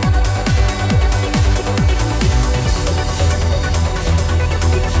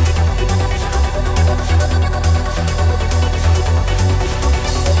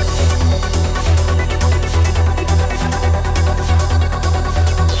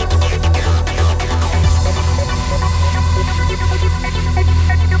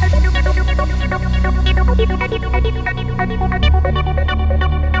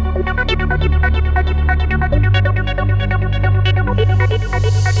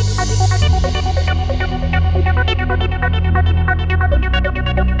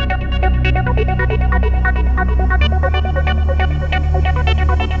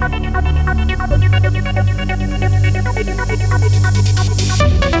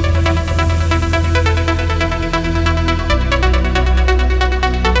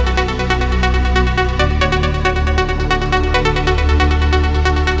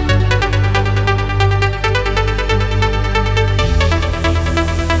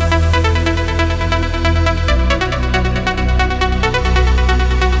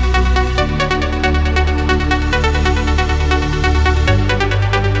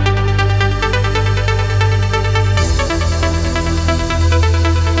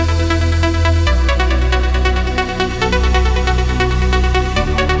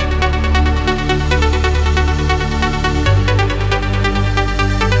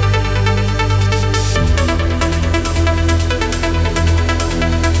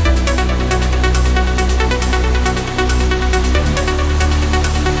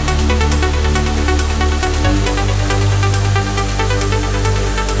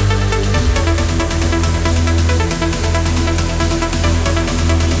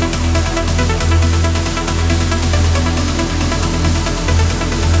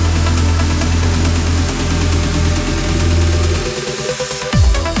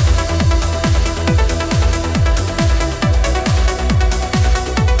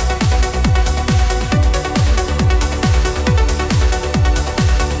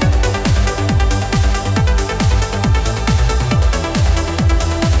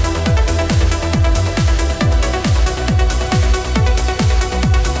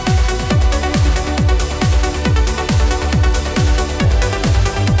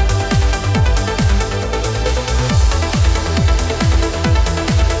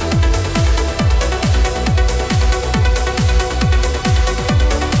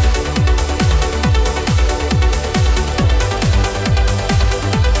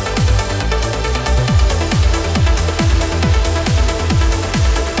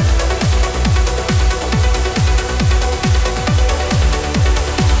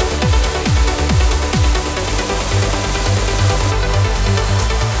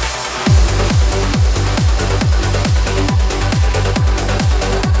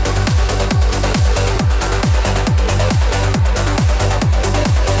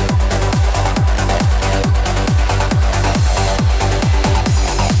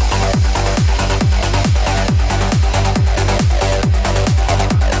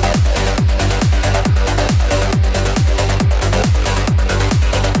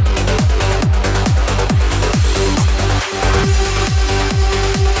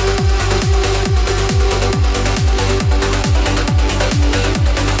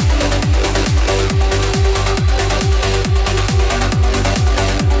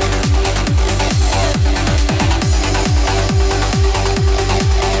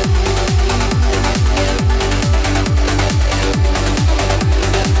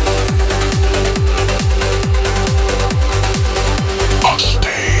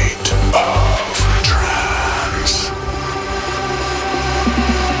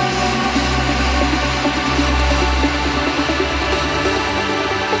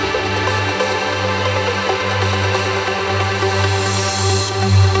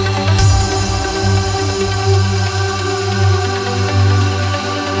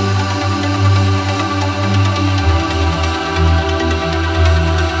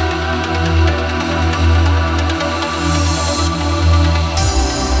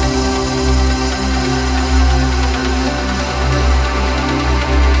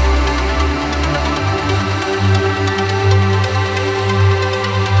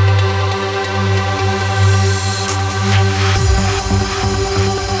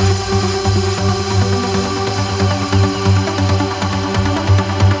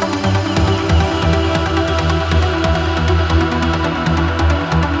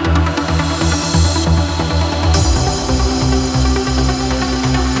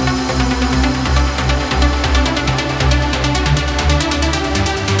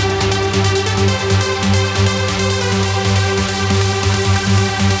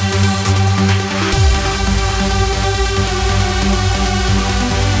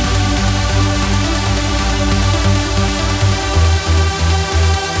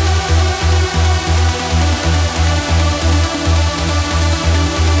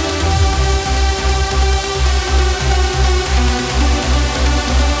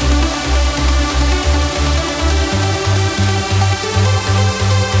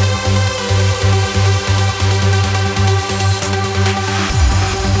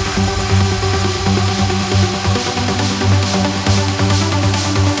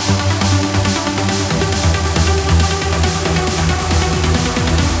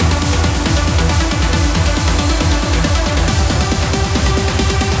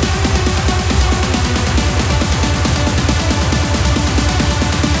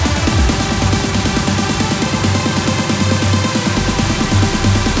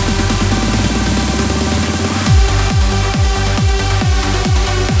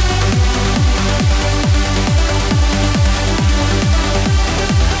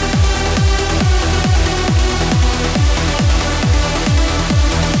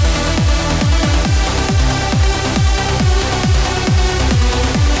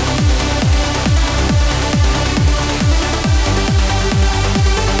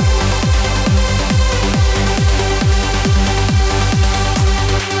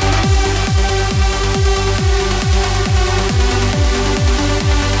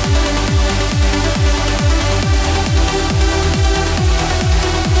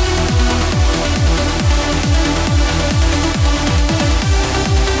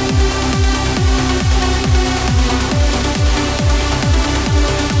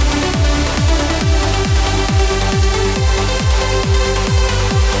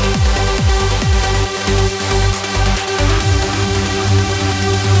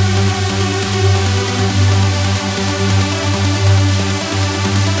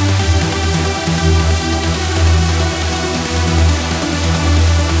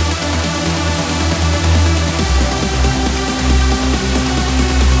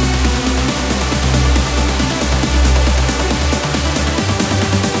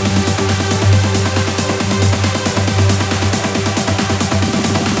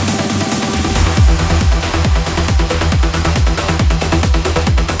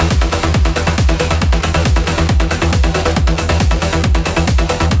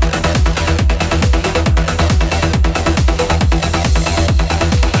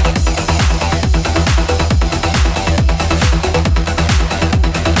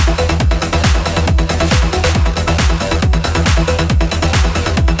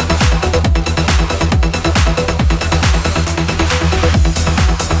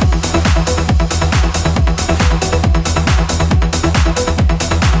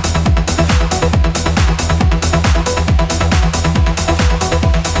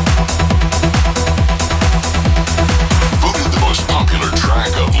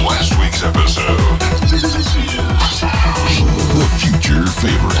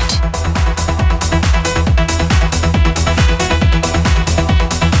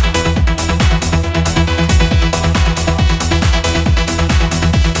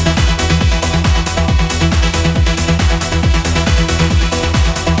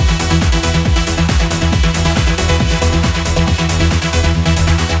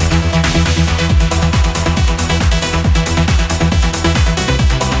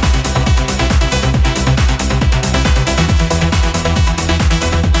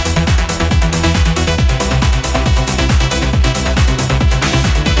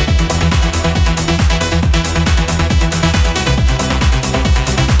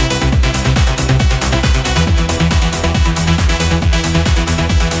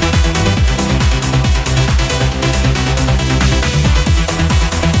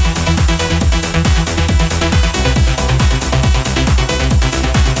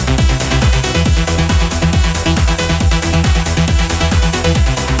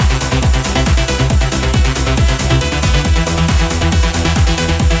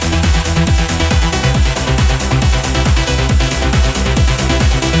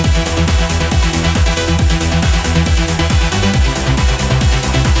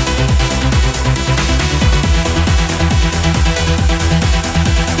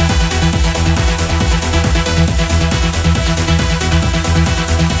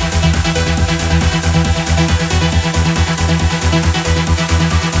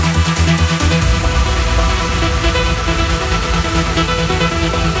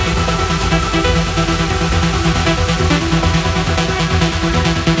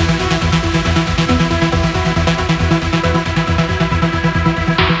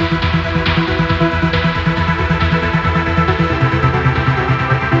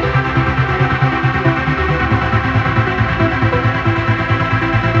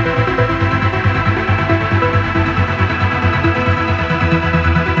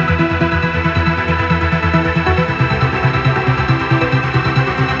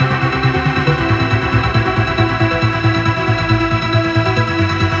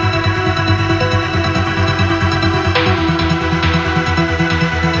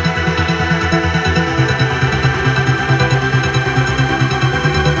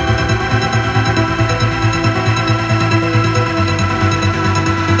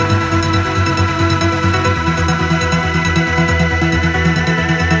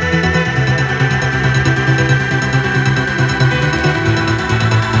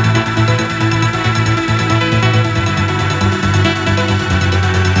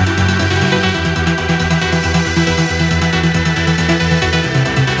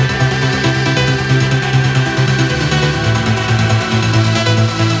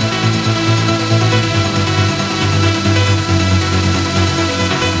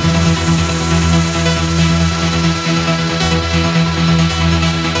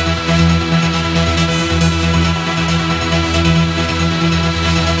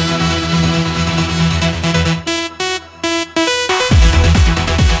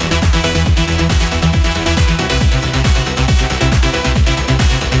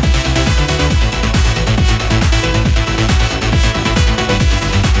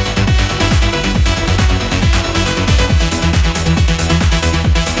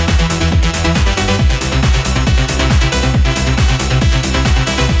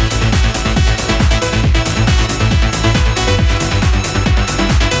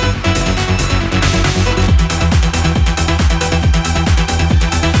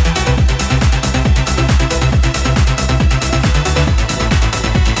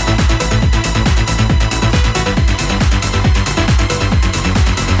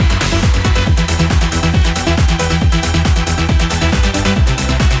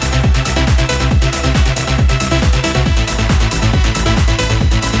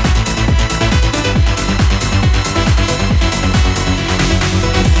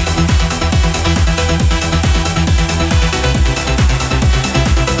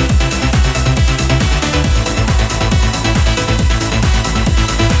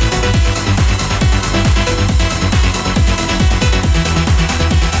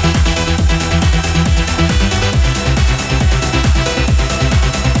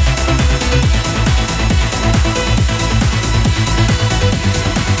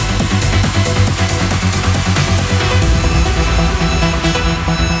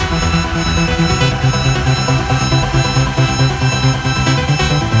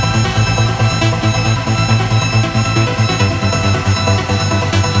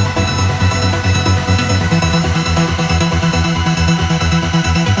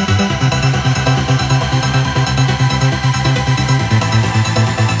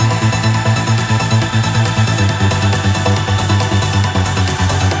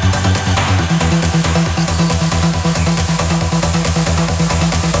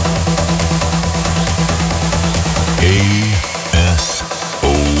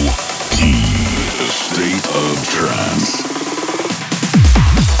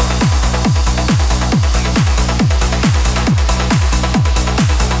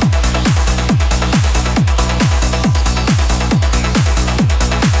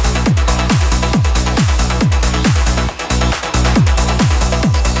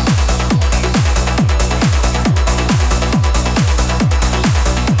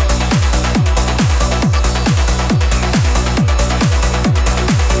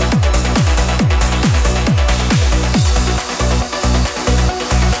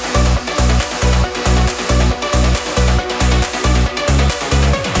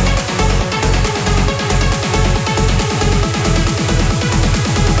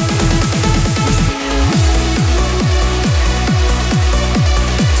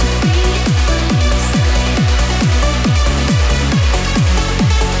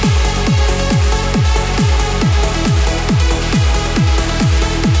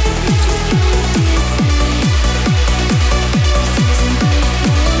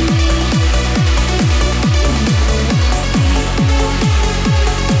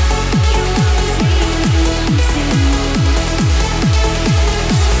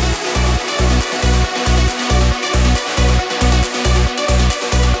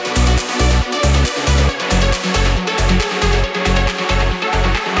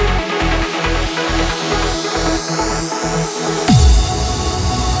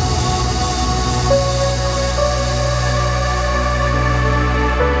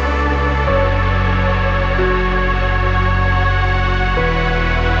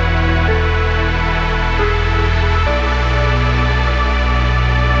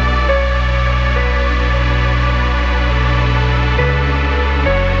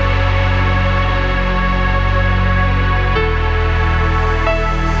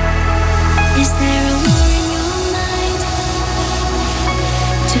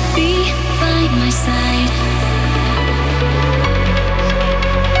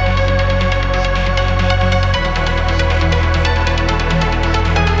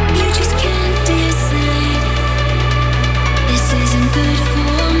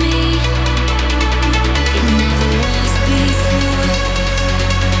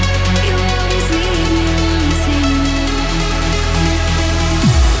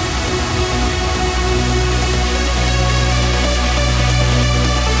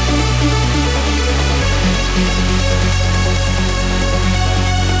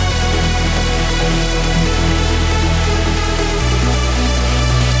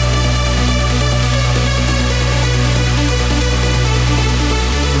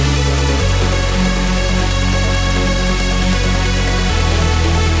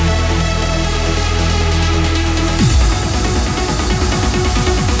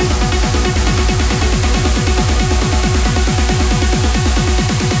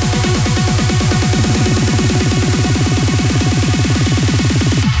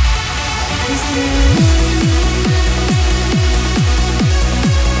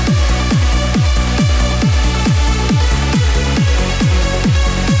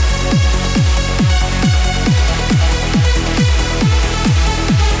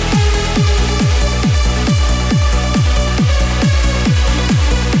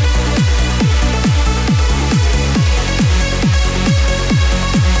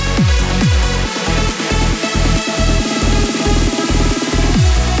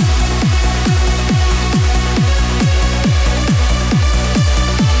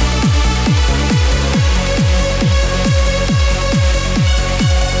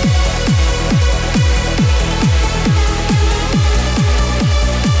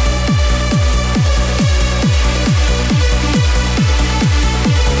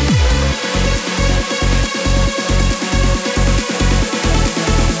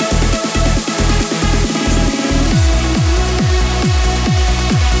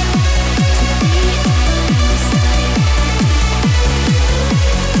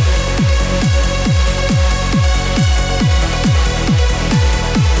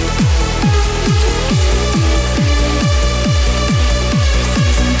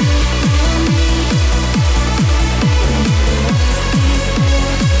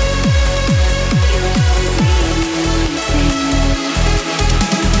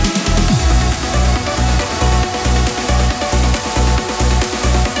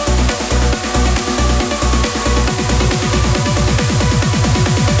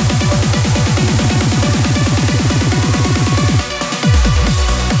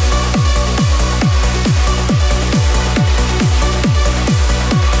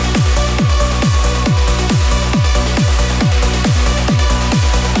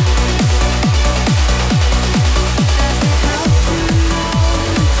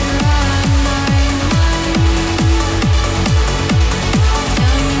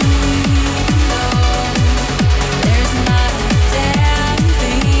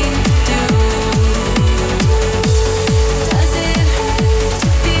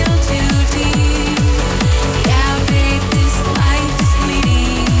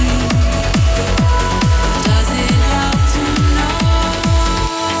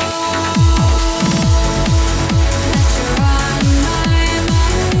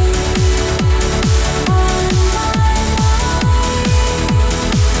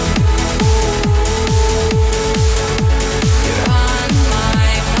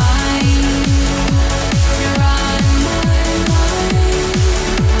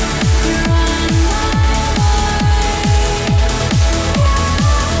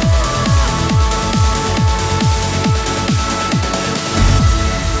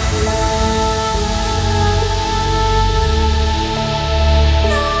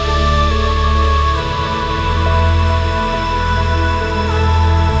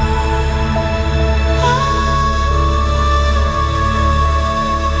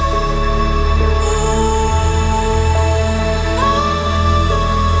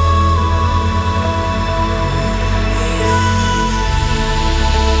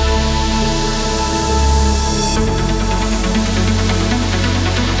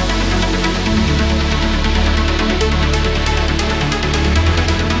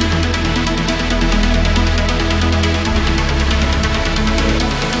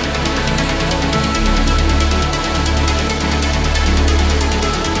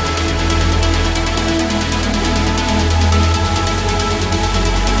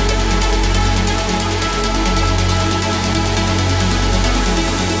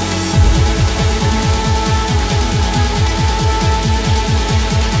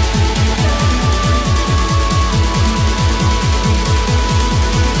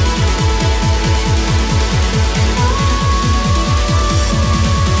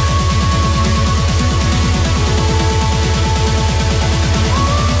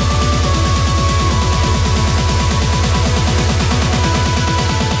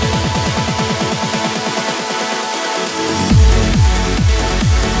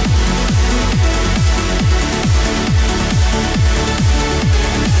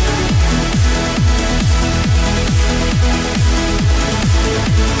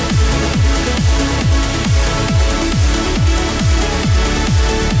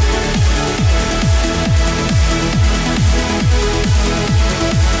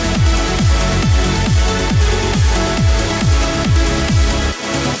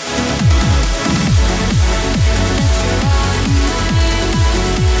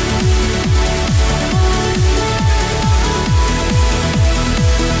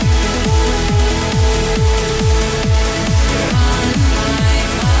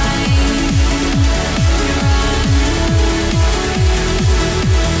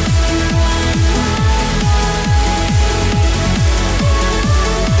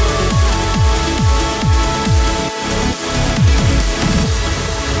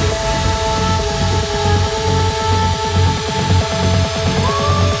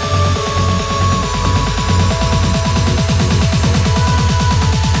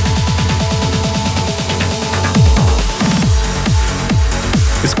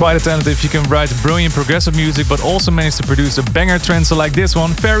 quite a talented. You can write brilliant progressive music, but also manage to produce a banger trance like this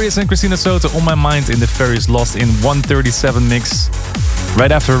one. Farius and Christina Soto, On My Mind in the Farius Lost in 137 mix.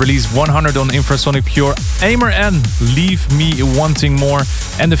 Right after release 100 on Infrasonic Pure, Aimer and Leave Me Wanting More,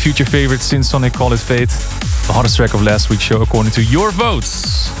 and the future favorite Synsonic, Call It Fate. The hottest track of last week's show according to your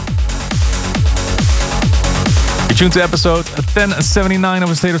votes. You're tuned to episode 1079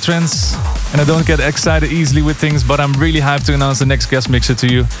 of A State of Trance. And I don't get excited easily with things, but I'm really hyped to announce the next guest mixer to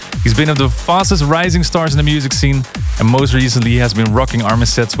you. He's been one of the fastest rising stars in the music scene, and most recently he has been rocking Armin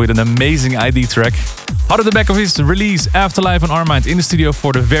sets with an amazing ID track. Hot at the back of his release, Afterlife on Armind, in the studio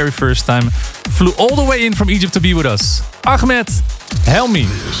for the very first time, flew all the way in from Egypt to be with us. Ahmed Helmi.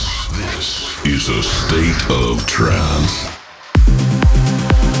 This is A State of Trance.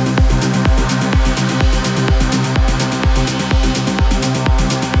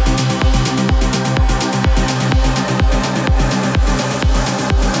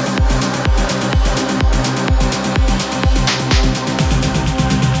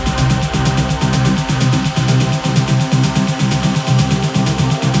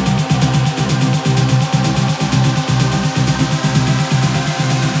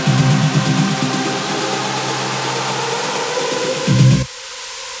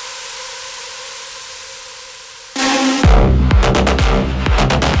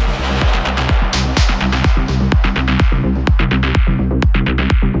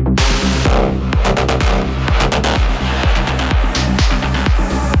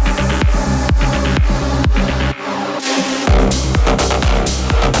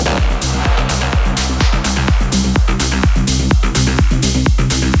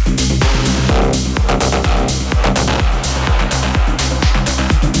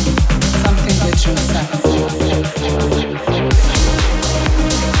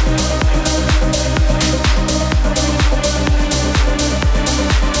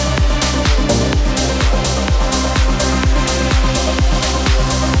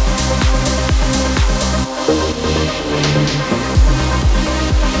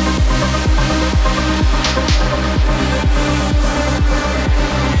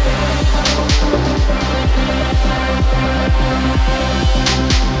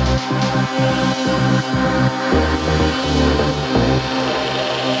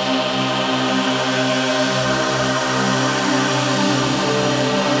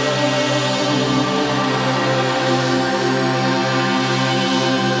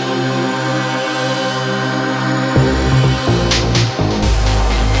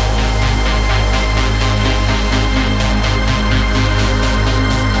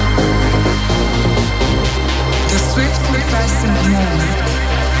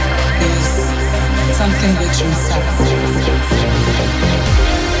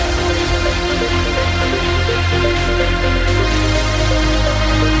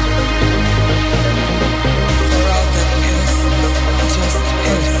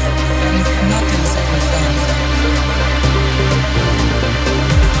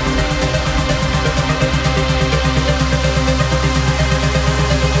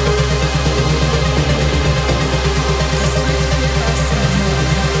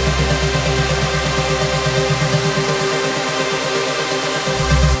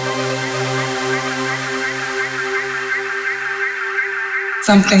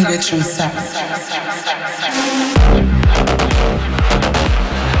 Something rich and sad.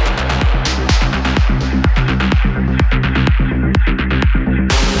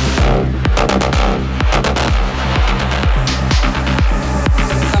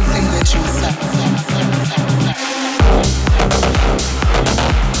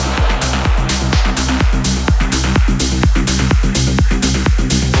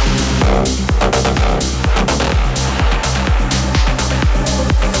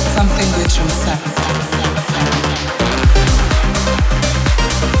 Something rich and sad.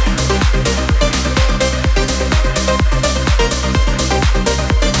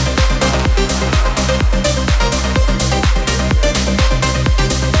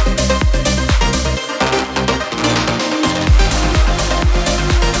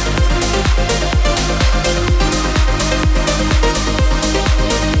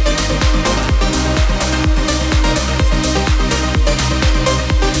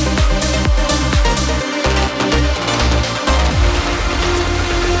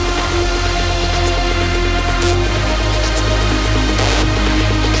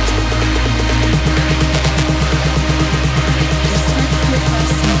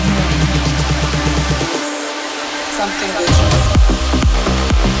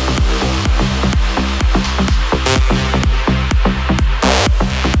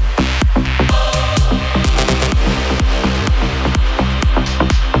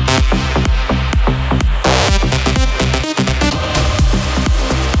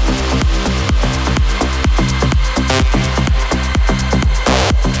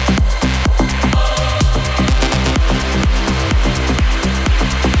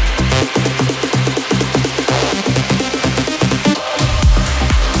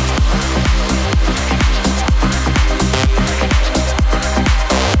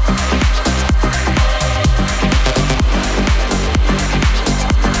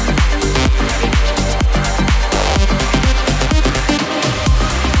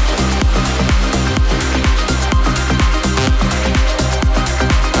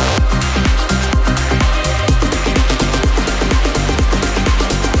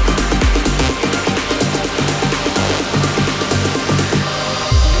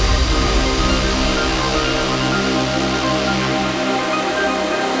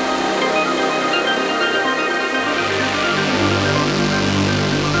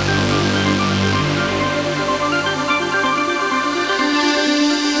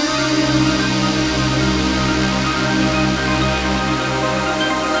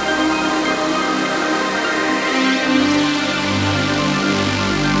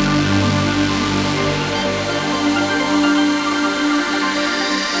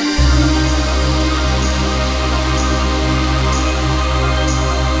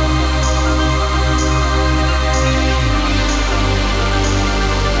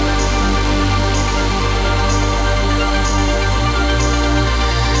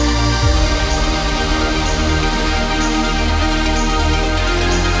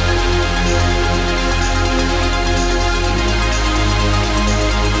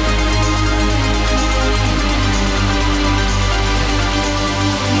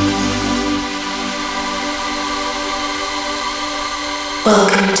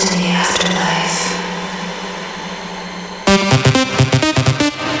 Welcome to the afterlife.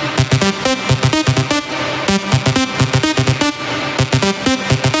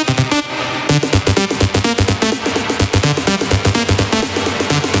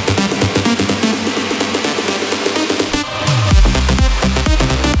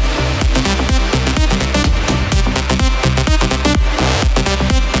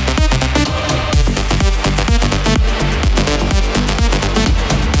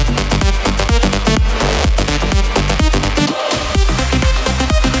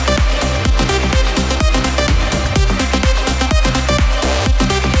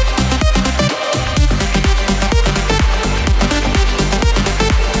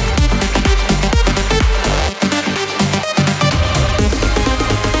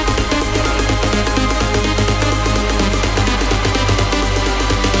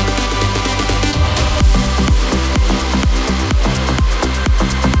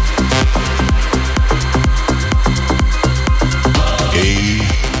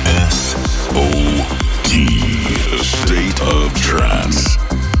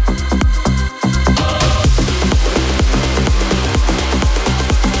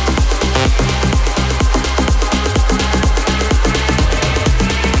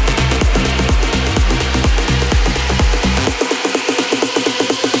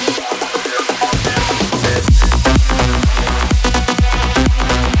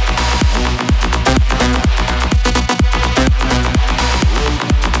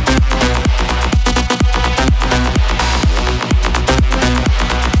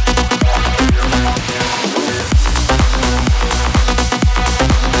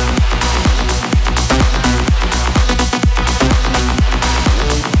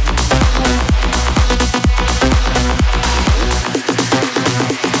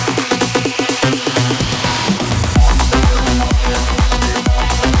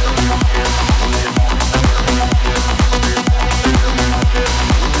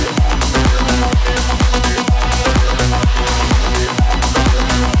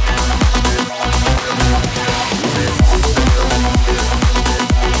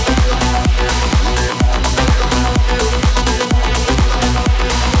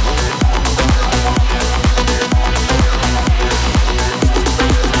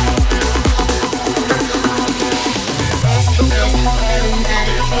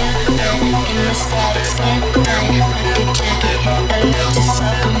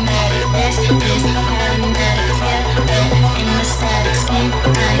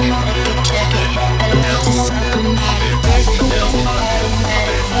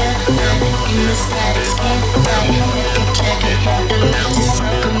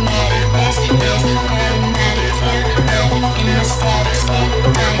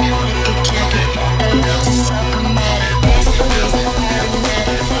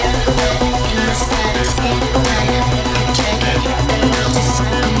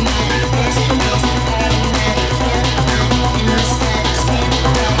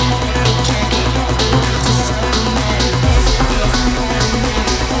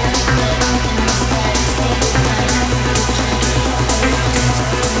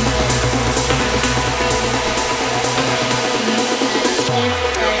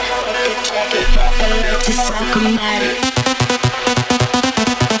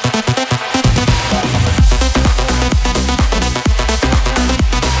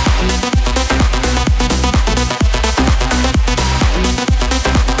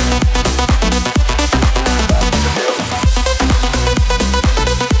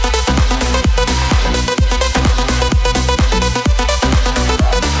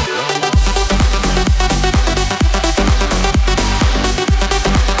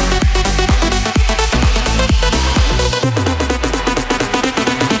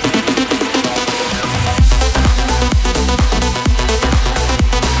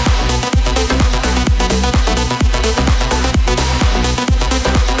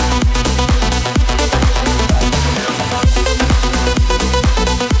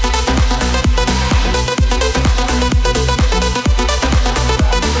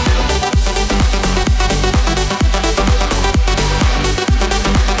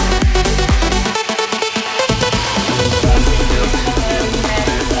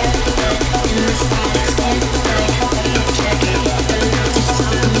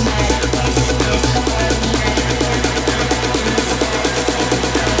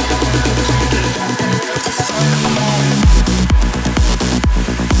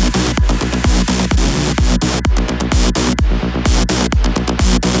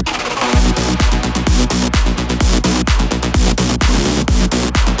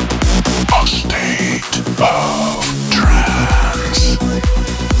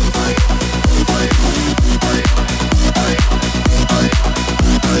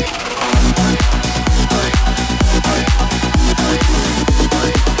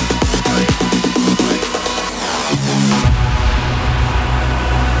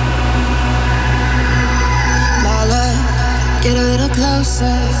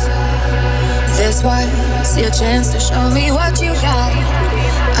 your chance to show me what you got.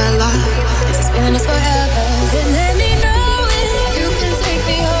 I lie, if this feeling is forever, then let me know if you can take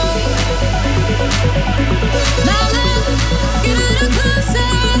me home. My love, get a little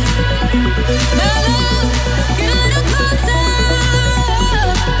closer. My love, get a little closer.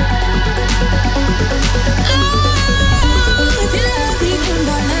 Oh, if you love me, then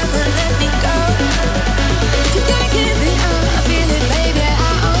don't never let me go. If you gotta give it up, I feel it, baby,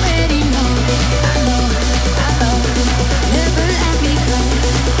 I already know. I know, never let me go.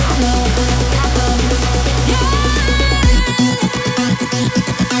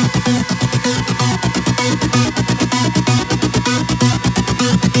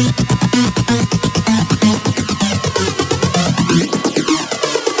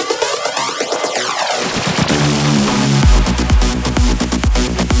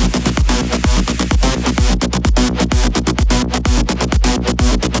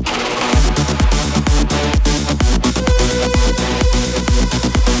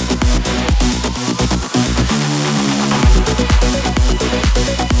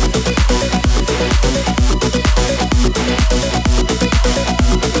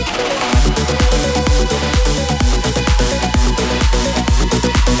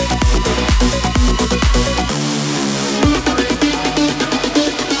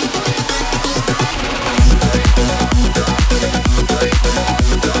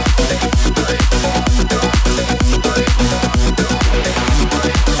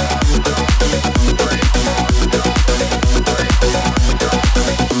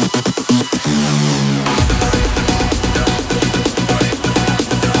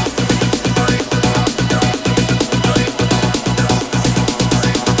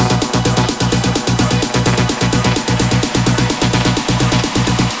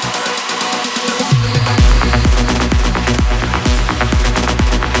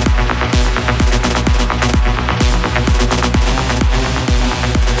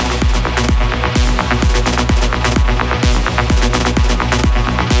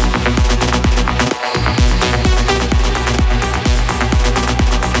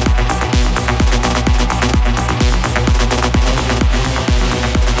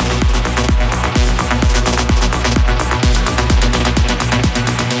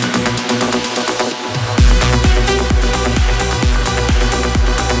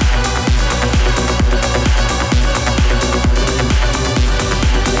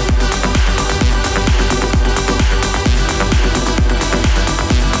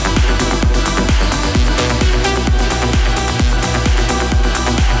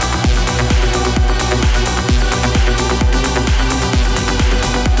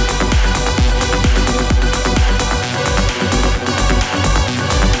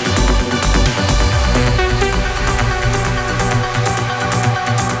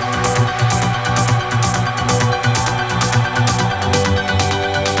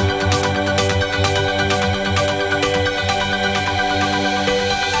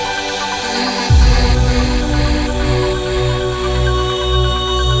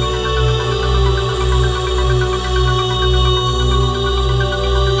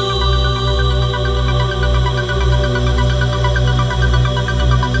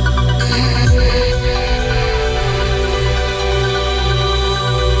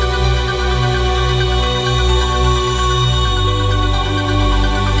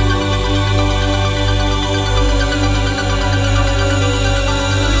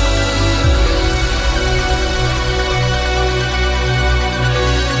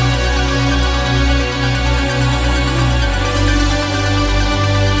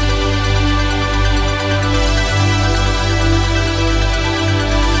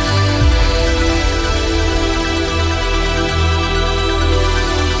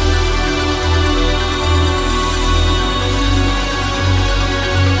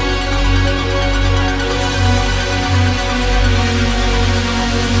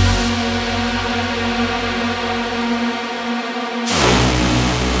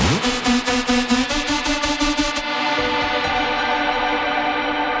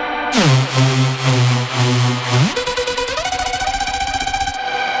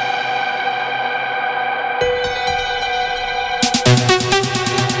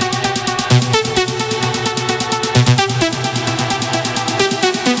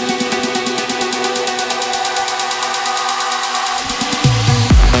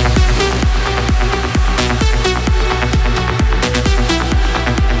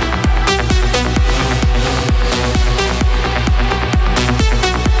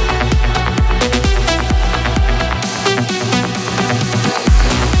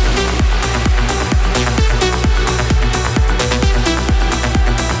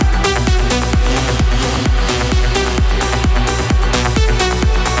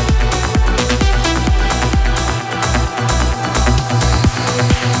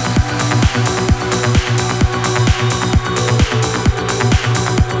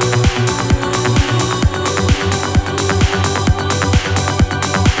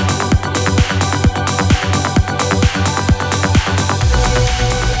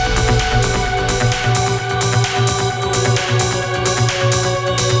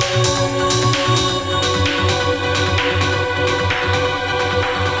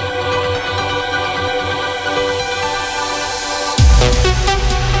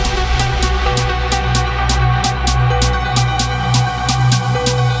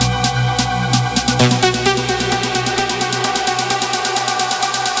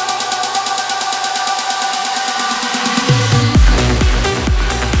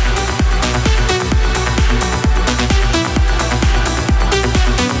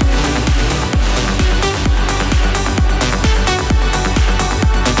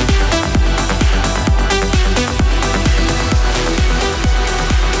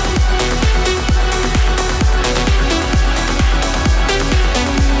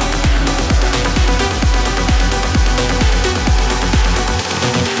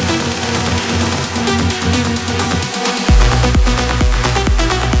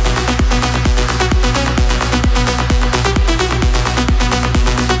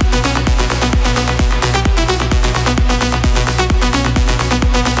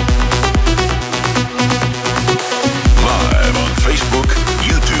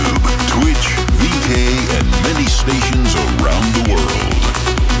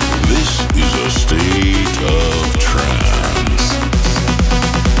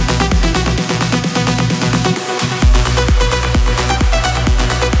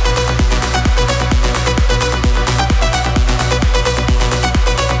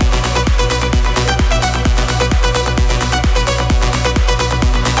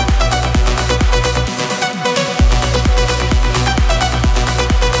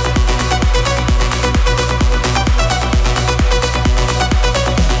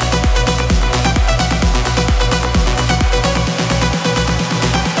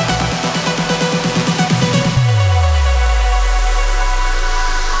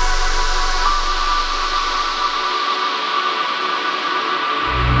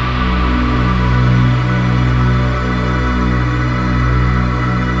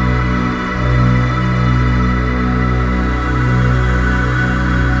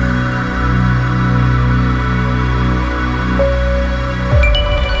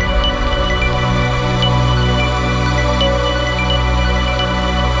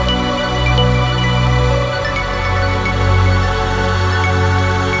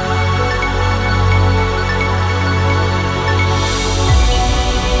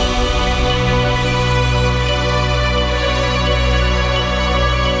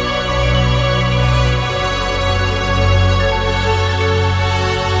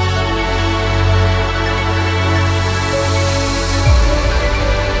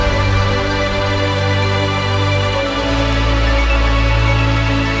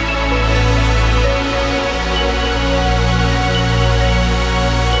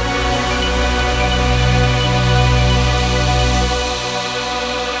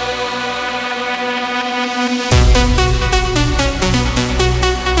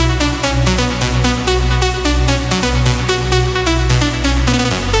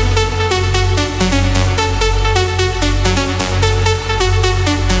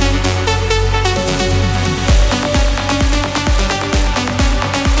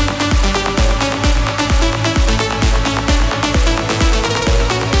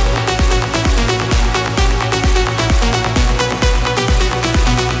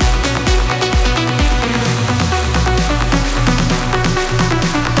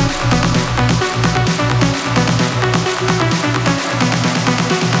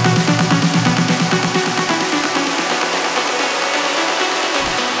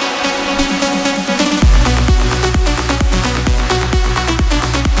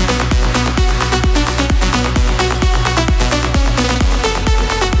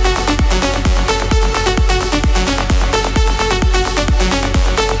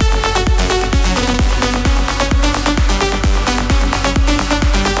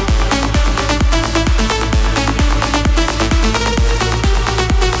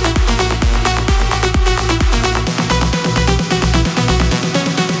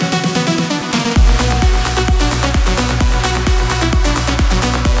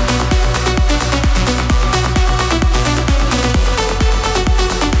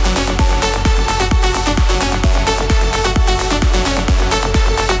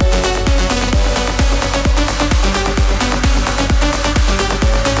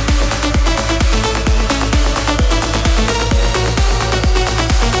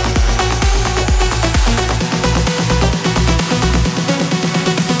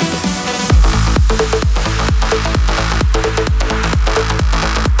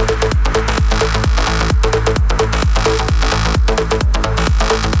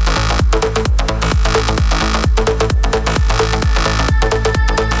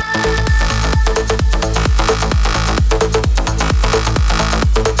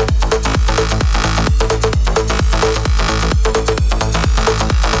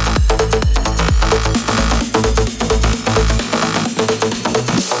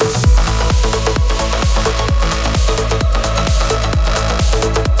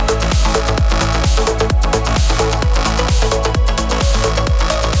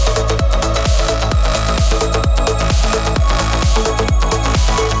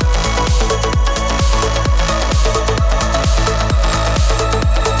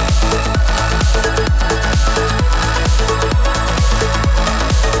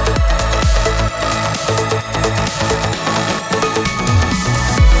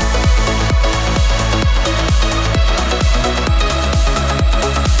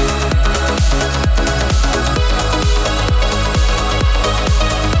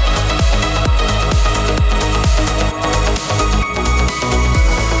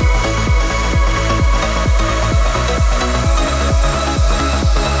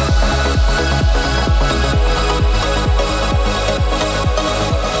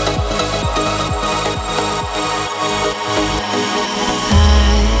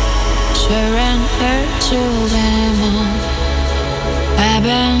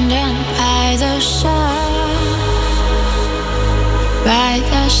 abandoned by the sun, by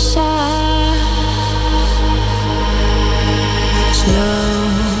the sun.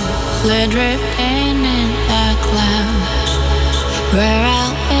 Slowly drifting in the clouds, where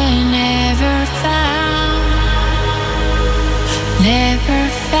I'll be never found, never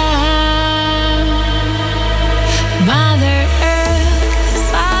found. Mother Earth,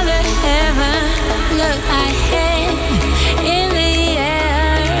 Father Heaven, look ahead in the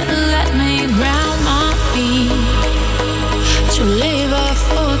air, let me ground my feet to leave a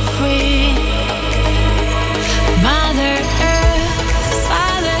footprint. Mother Earth,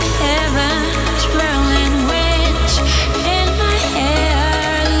 Father Heaven, swirling winds in my hair,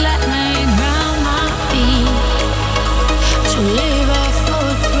 let me ground my feet to leave a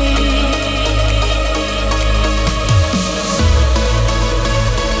footprint.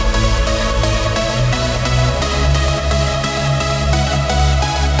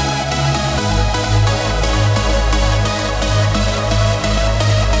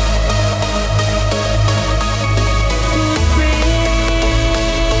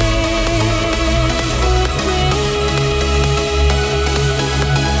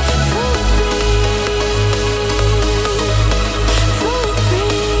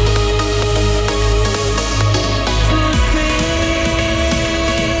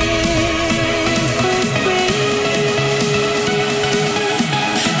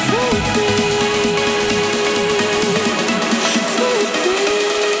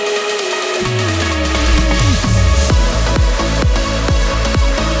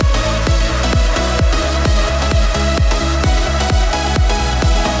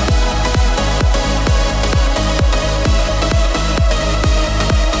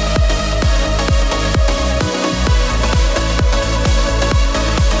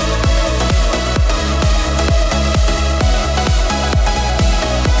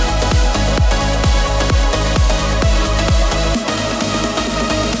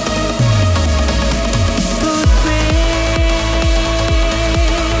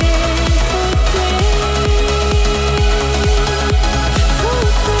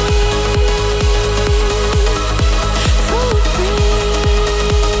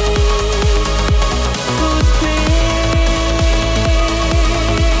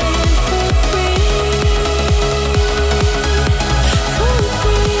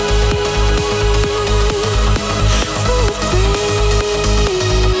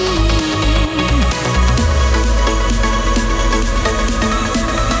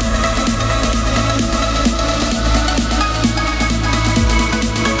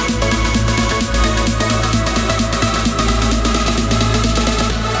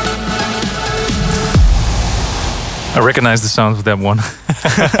 I recognize the sound of that one.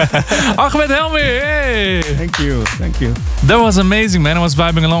 Ahmed Helmi, hey! Thank you. That was amazing, man. I was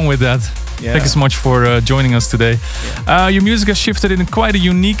vibing along with that. Yeah. Thank you so much for joining us today. Your music has shifted in quite a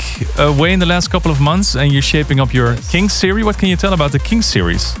unique way in the last couple of months, and you're shaping up your King series. What can you tell about the King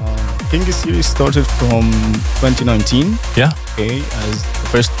series? King series started from 2019. Yeah. Okay, as the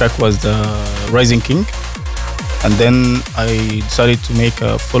first track was the Rising King, and then I decided to make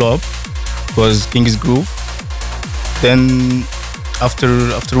a follow-up. It was King's Groove. Then after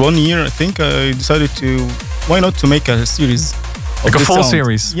 1 year, I think I decided to why not to make a series, like a full sound.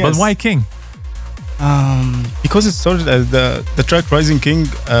 series. Yes. But why King? Because it started as the track Rising King.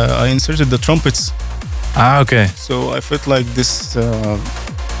 I inserted the trumpets. Okay. So I felt like this.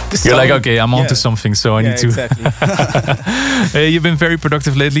 This You're sound, like, okay, I'm onto something, so I need to. Exactly. You've been very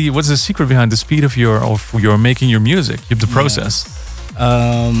productive lately. What's the secret behind the speed of your making your music? The process.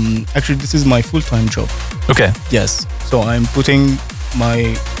 Actually, this is my full-time job. Okay. Yes. So I'm putting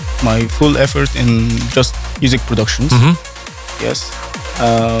my full effort in just music productions. Mm-hmm. Yes.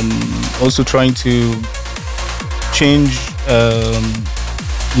 Also trying to change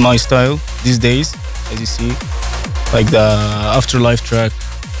my style these days, as you see, like the Afterlife track,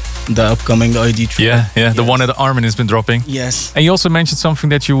 the upcoming ID track. Yeah. The one that Armin has been dropping. Yes. And you also mentioned something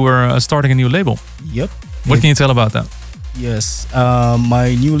that you were starting a new label. Yep. What can you tell about that? Yes.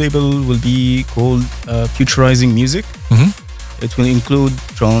 My new label will be called Futurizing Music. Mm-hmm. It will include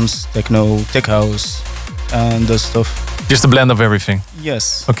trance, techno, tech house, and the stuff. Just a blend of everything.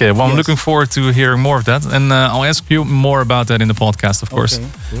 Yes. Okay, well, I'm Yes. looking forward to hearing more of that. And I'll ask you more about that in the podcast, of course. Okay,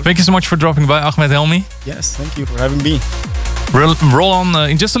 sure. Thank you so much for dropping by, Ahmed Helmi. Yes, thank you for having me. Roll on.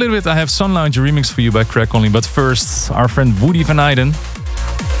 In just a little bit, I have Sun Lounge remix for you by Crack Only. But first, our friend Woody Van Eyden.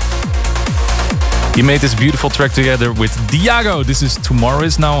 He made this beautiful track together with Diago. This is Tomorrow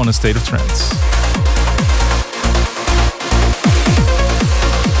Is Now on A State of Trance.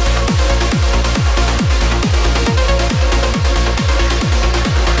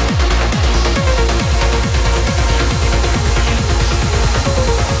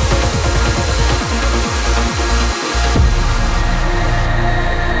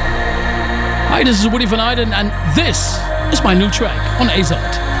 Hi, this is Woody van Eyden, and this is my new track on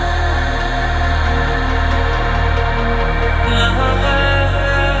AZOT.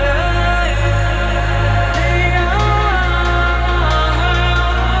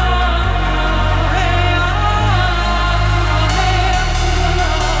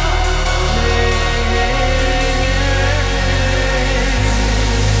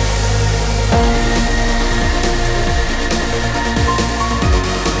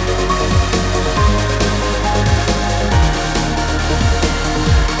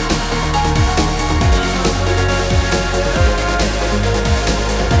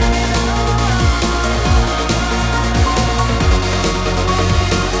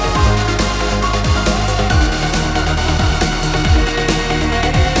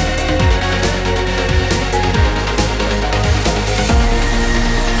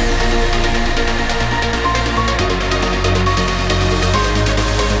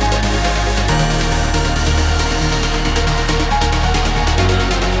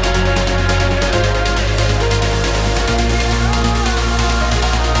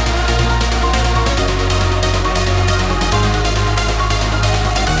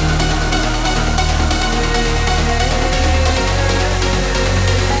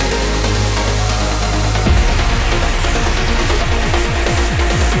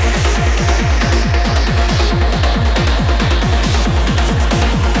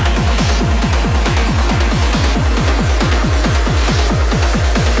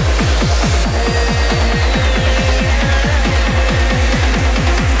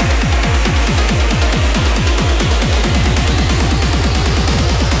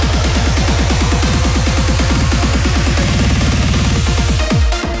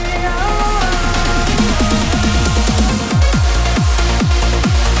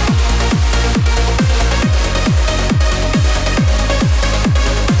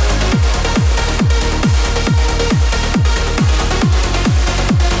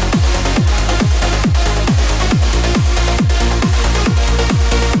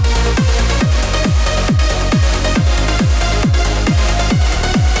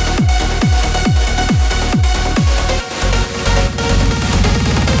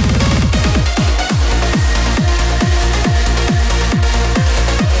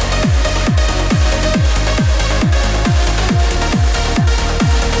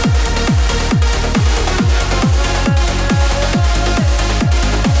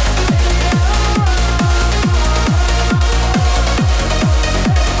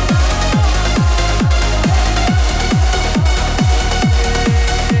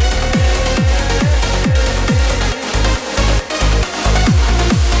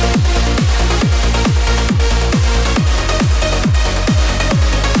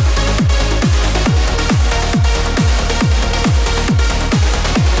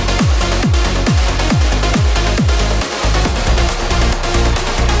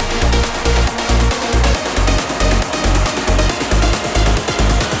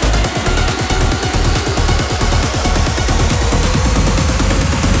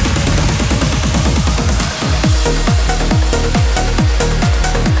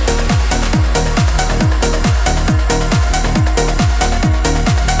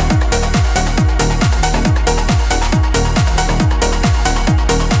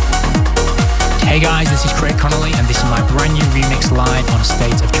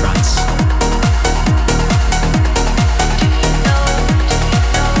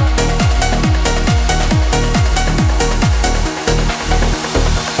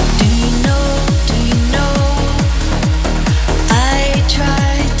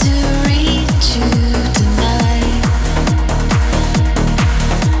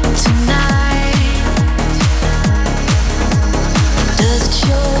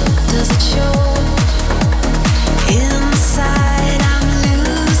 Does it show? Inside I'm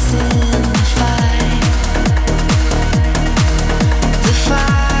losing.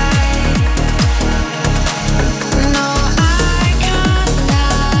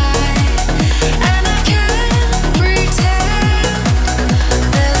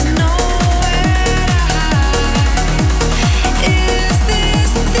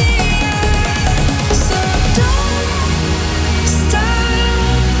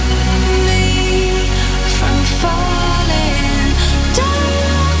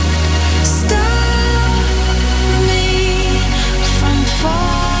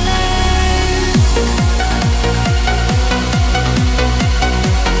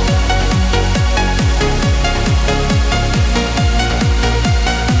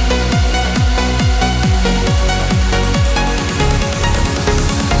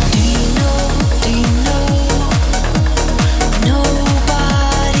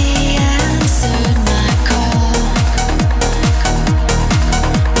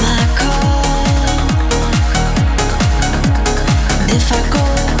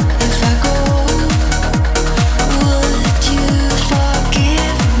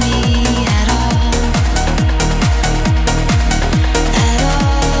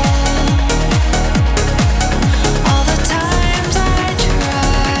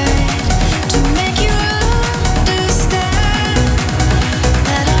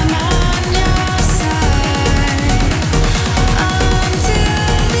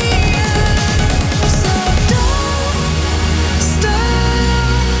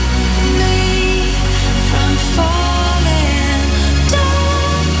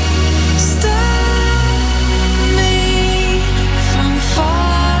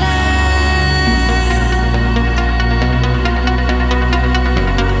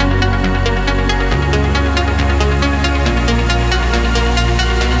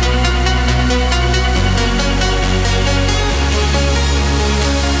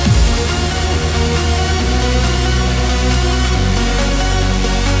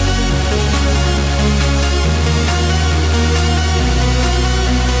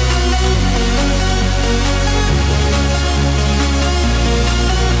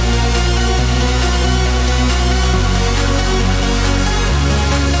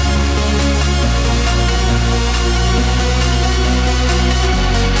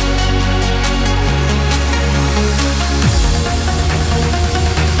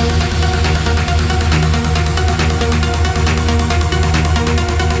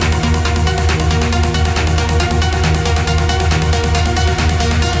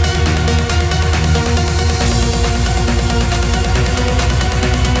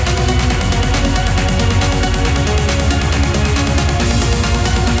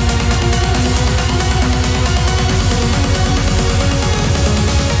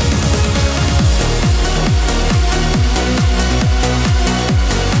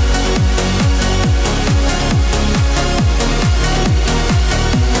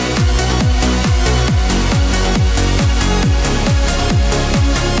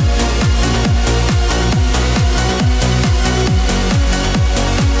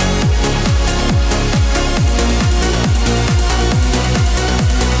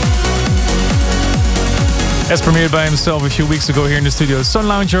 As premiered by himself a few weeks ago here in the studio. Sun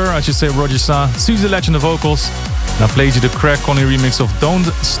Lounger, I should say Roger Shah, Suzy Ledge on the vocals. And I played you the Craig Connie remix of Don't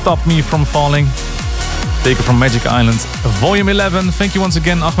Stop Me From Falling, taken from Magic Island, Volume 11. Thank you once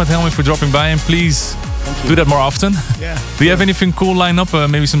again, Ahmed Helmi, for dropping by, and please do that more often. Yeah. Do you have anything cool lined up?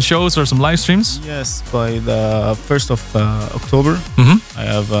 Maybe some shows or some live streams? Yes, by the 1st of October, I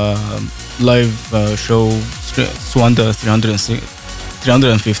have a live show, Swanda 350.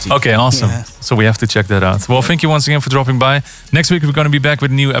 Okay, awesome. Yeah. So we have to check that out. Well, thank you once again for dropping by. Next week, we're going to be back with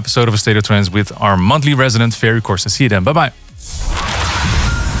a new episode of A State of Trance with our monthly resident, Ferry Corsten. See you then. Bye-bye.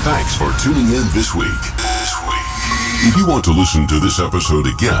 Thanks for tuning in this week. If you want to listen to this episode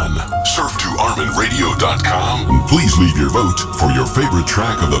again, surf to ArminRadio.com and please leave your vote for your favorite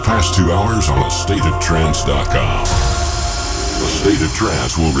track of the past 2 hours on AStateOfTrance.com. A State of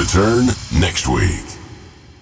Trance will return next week.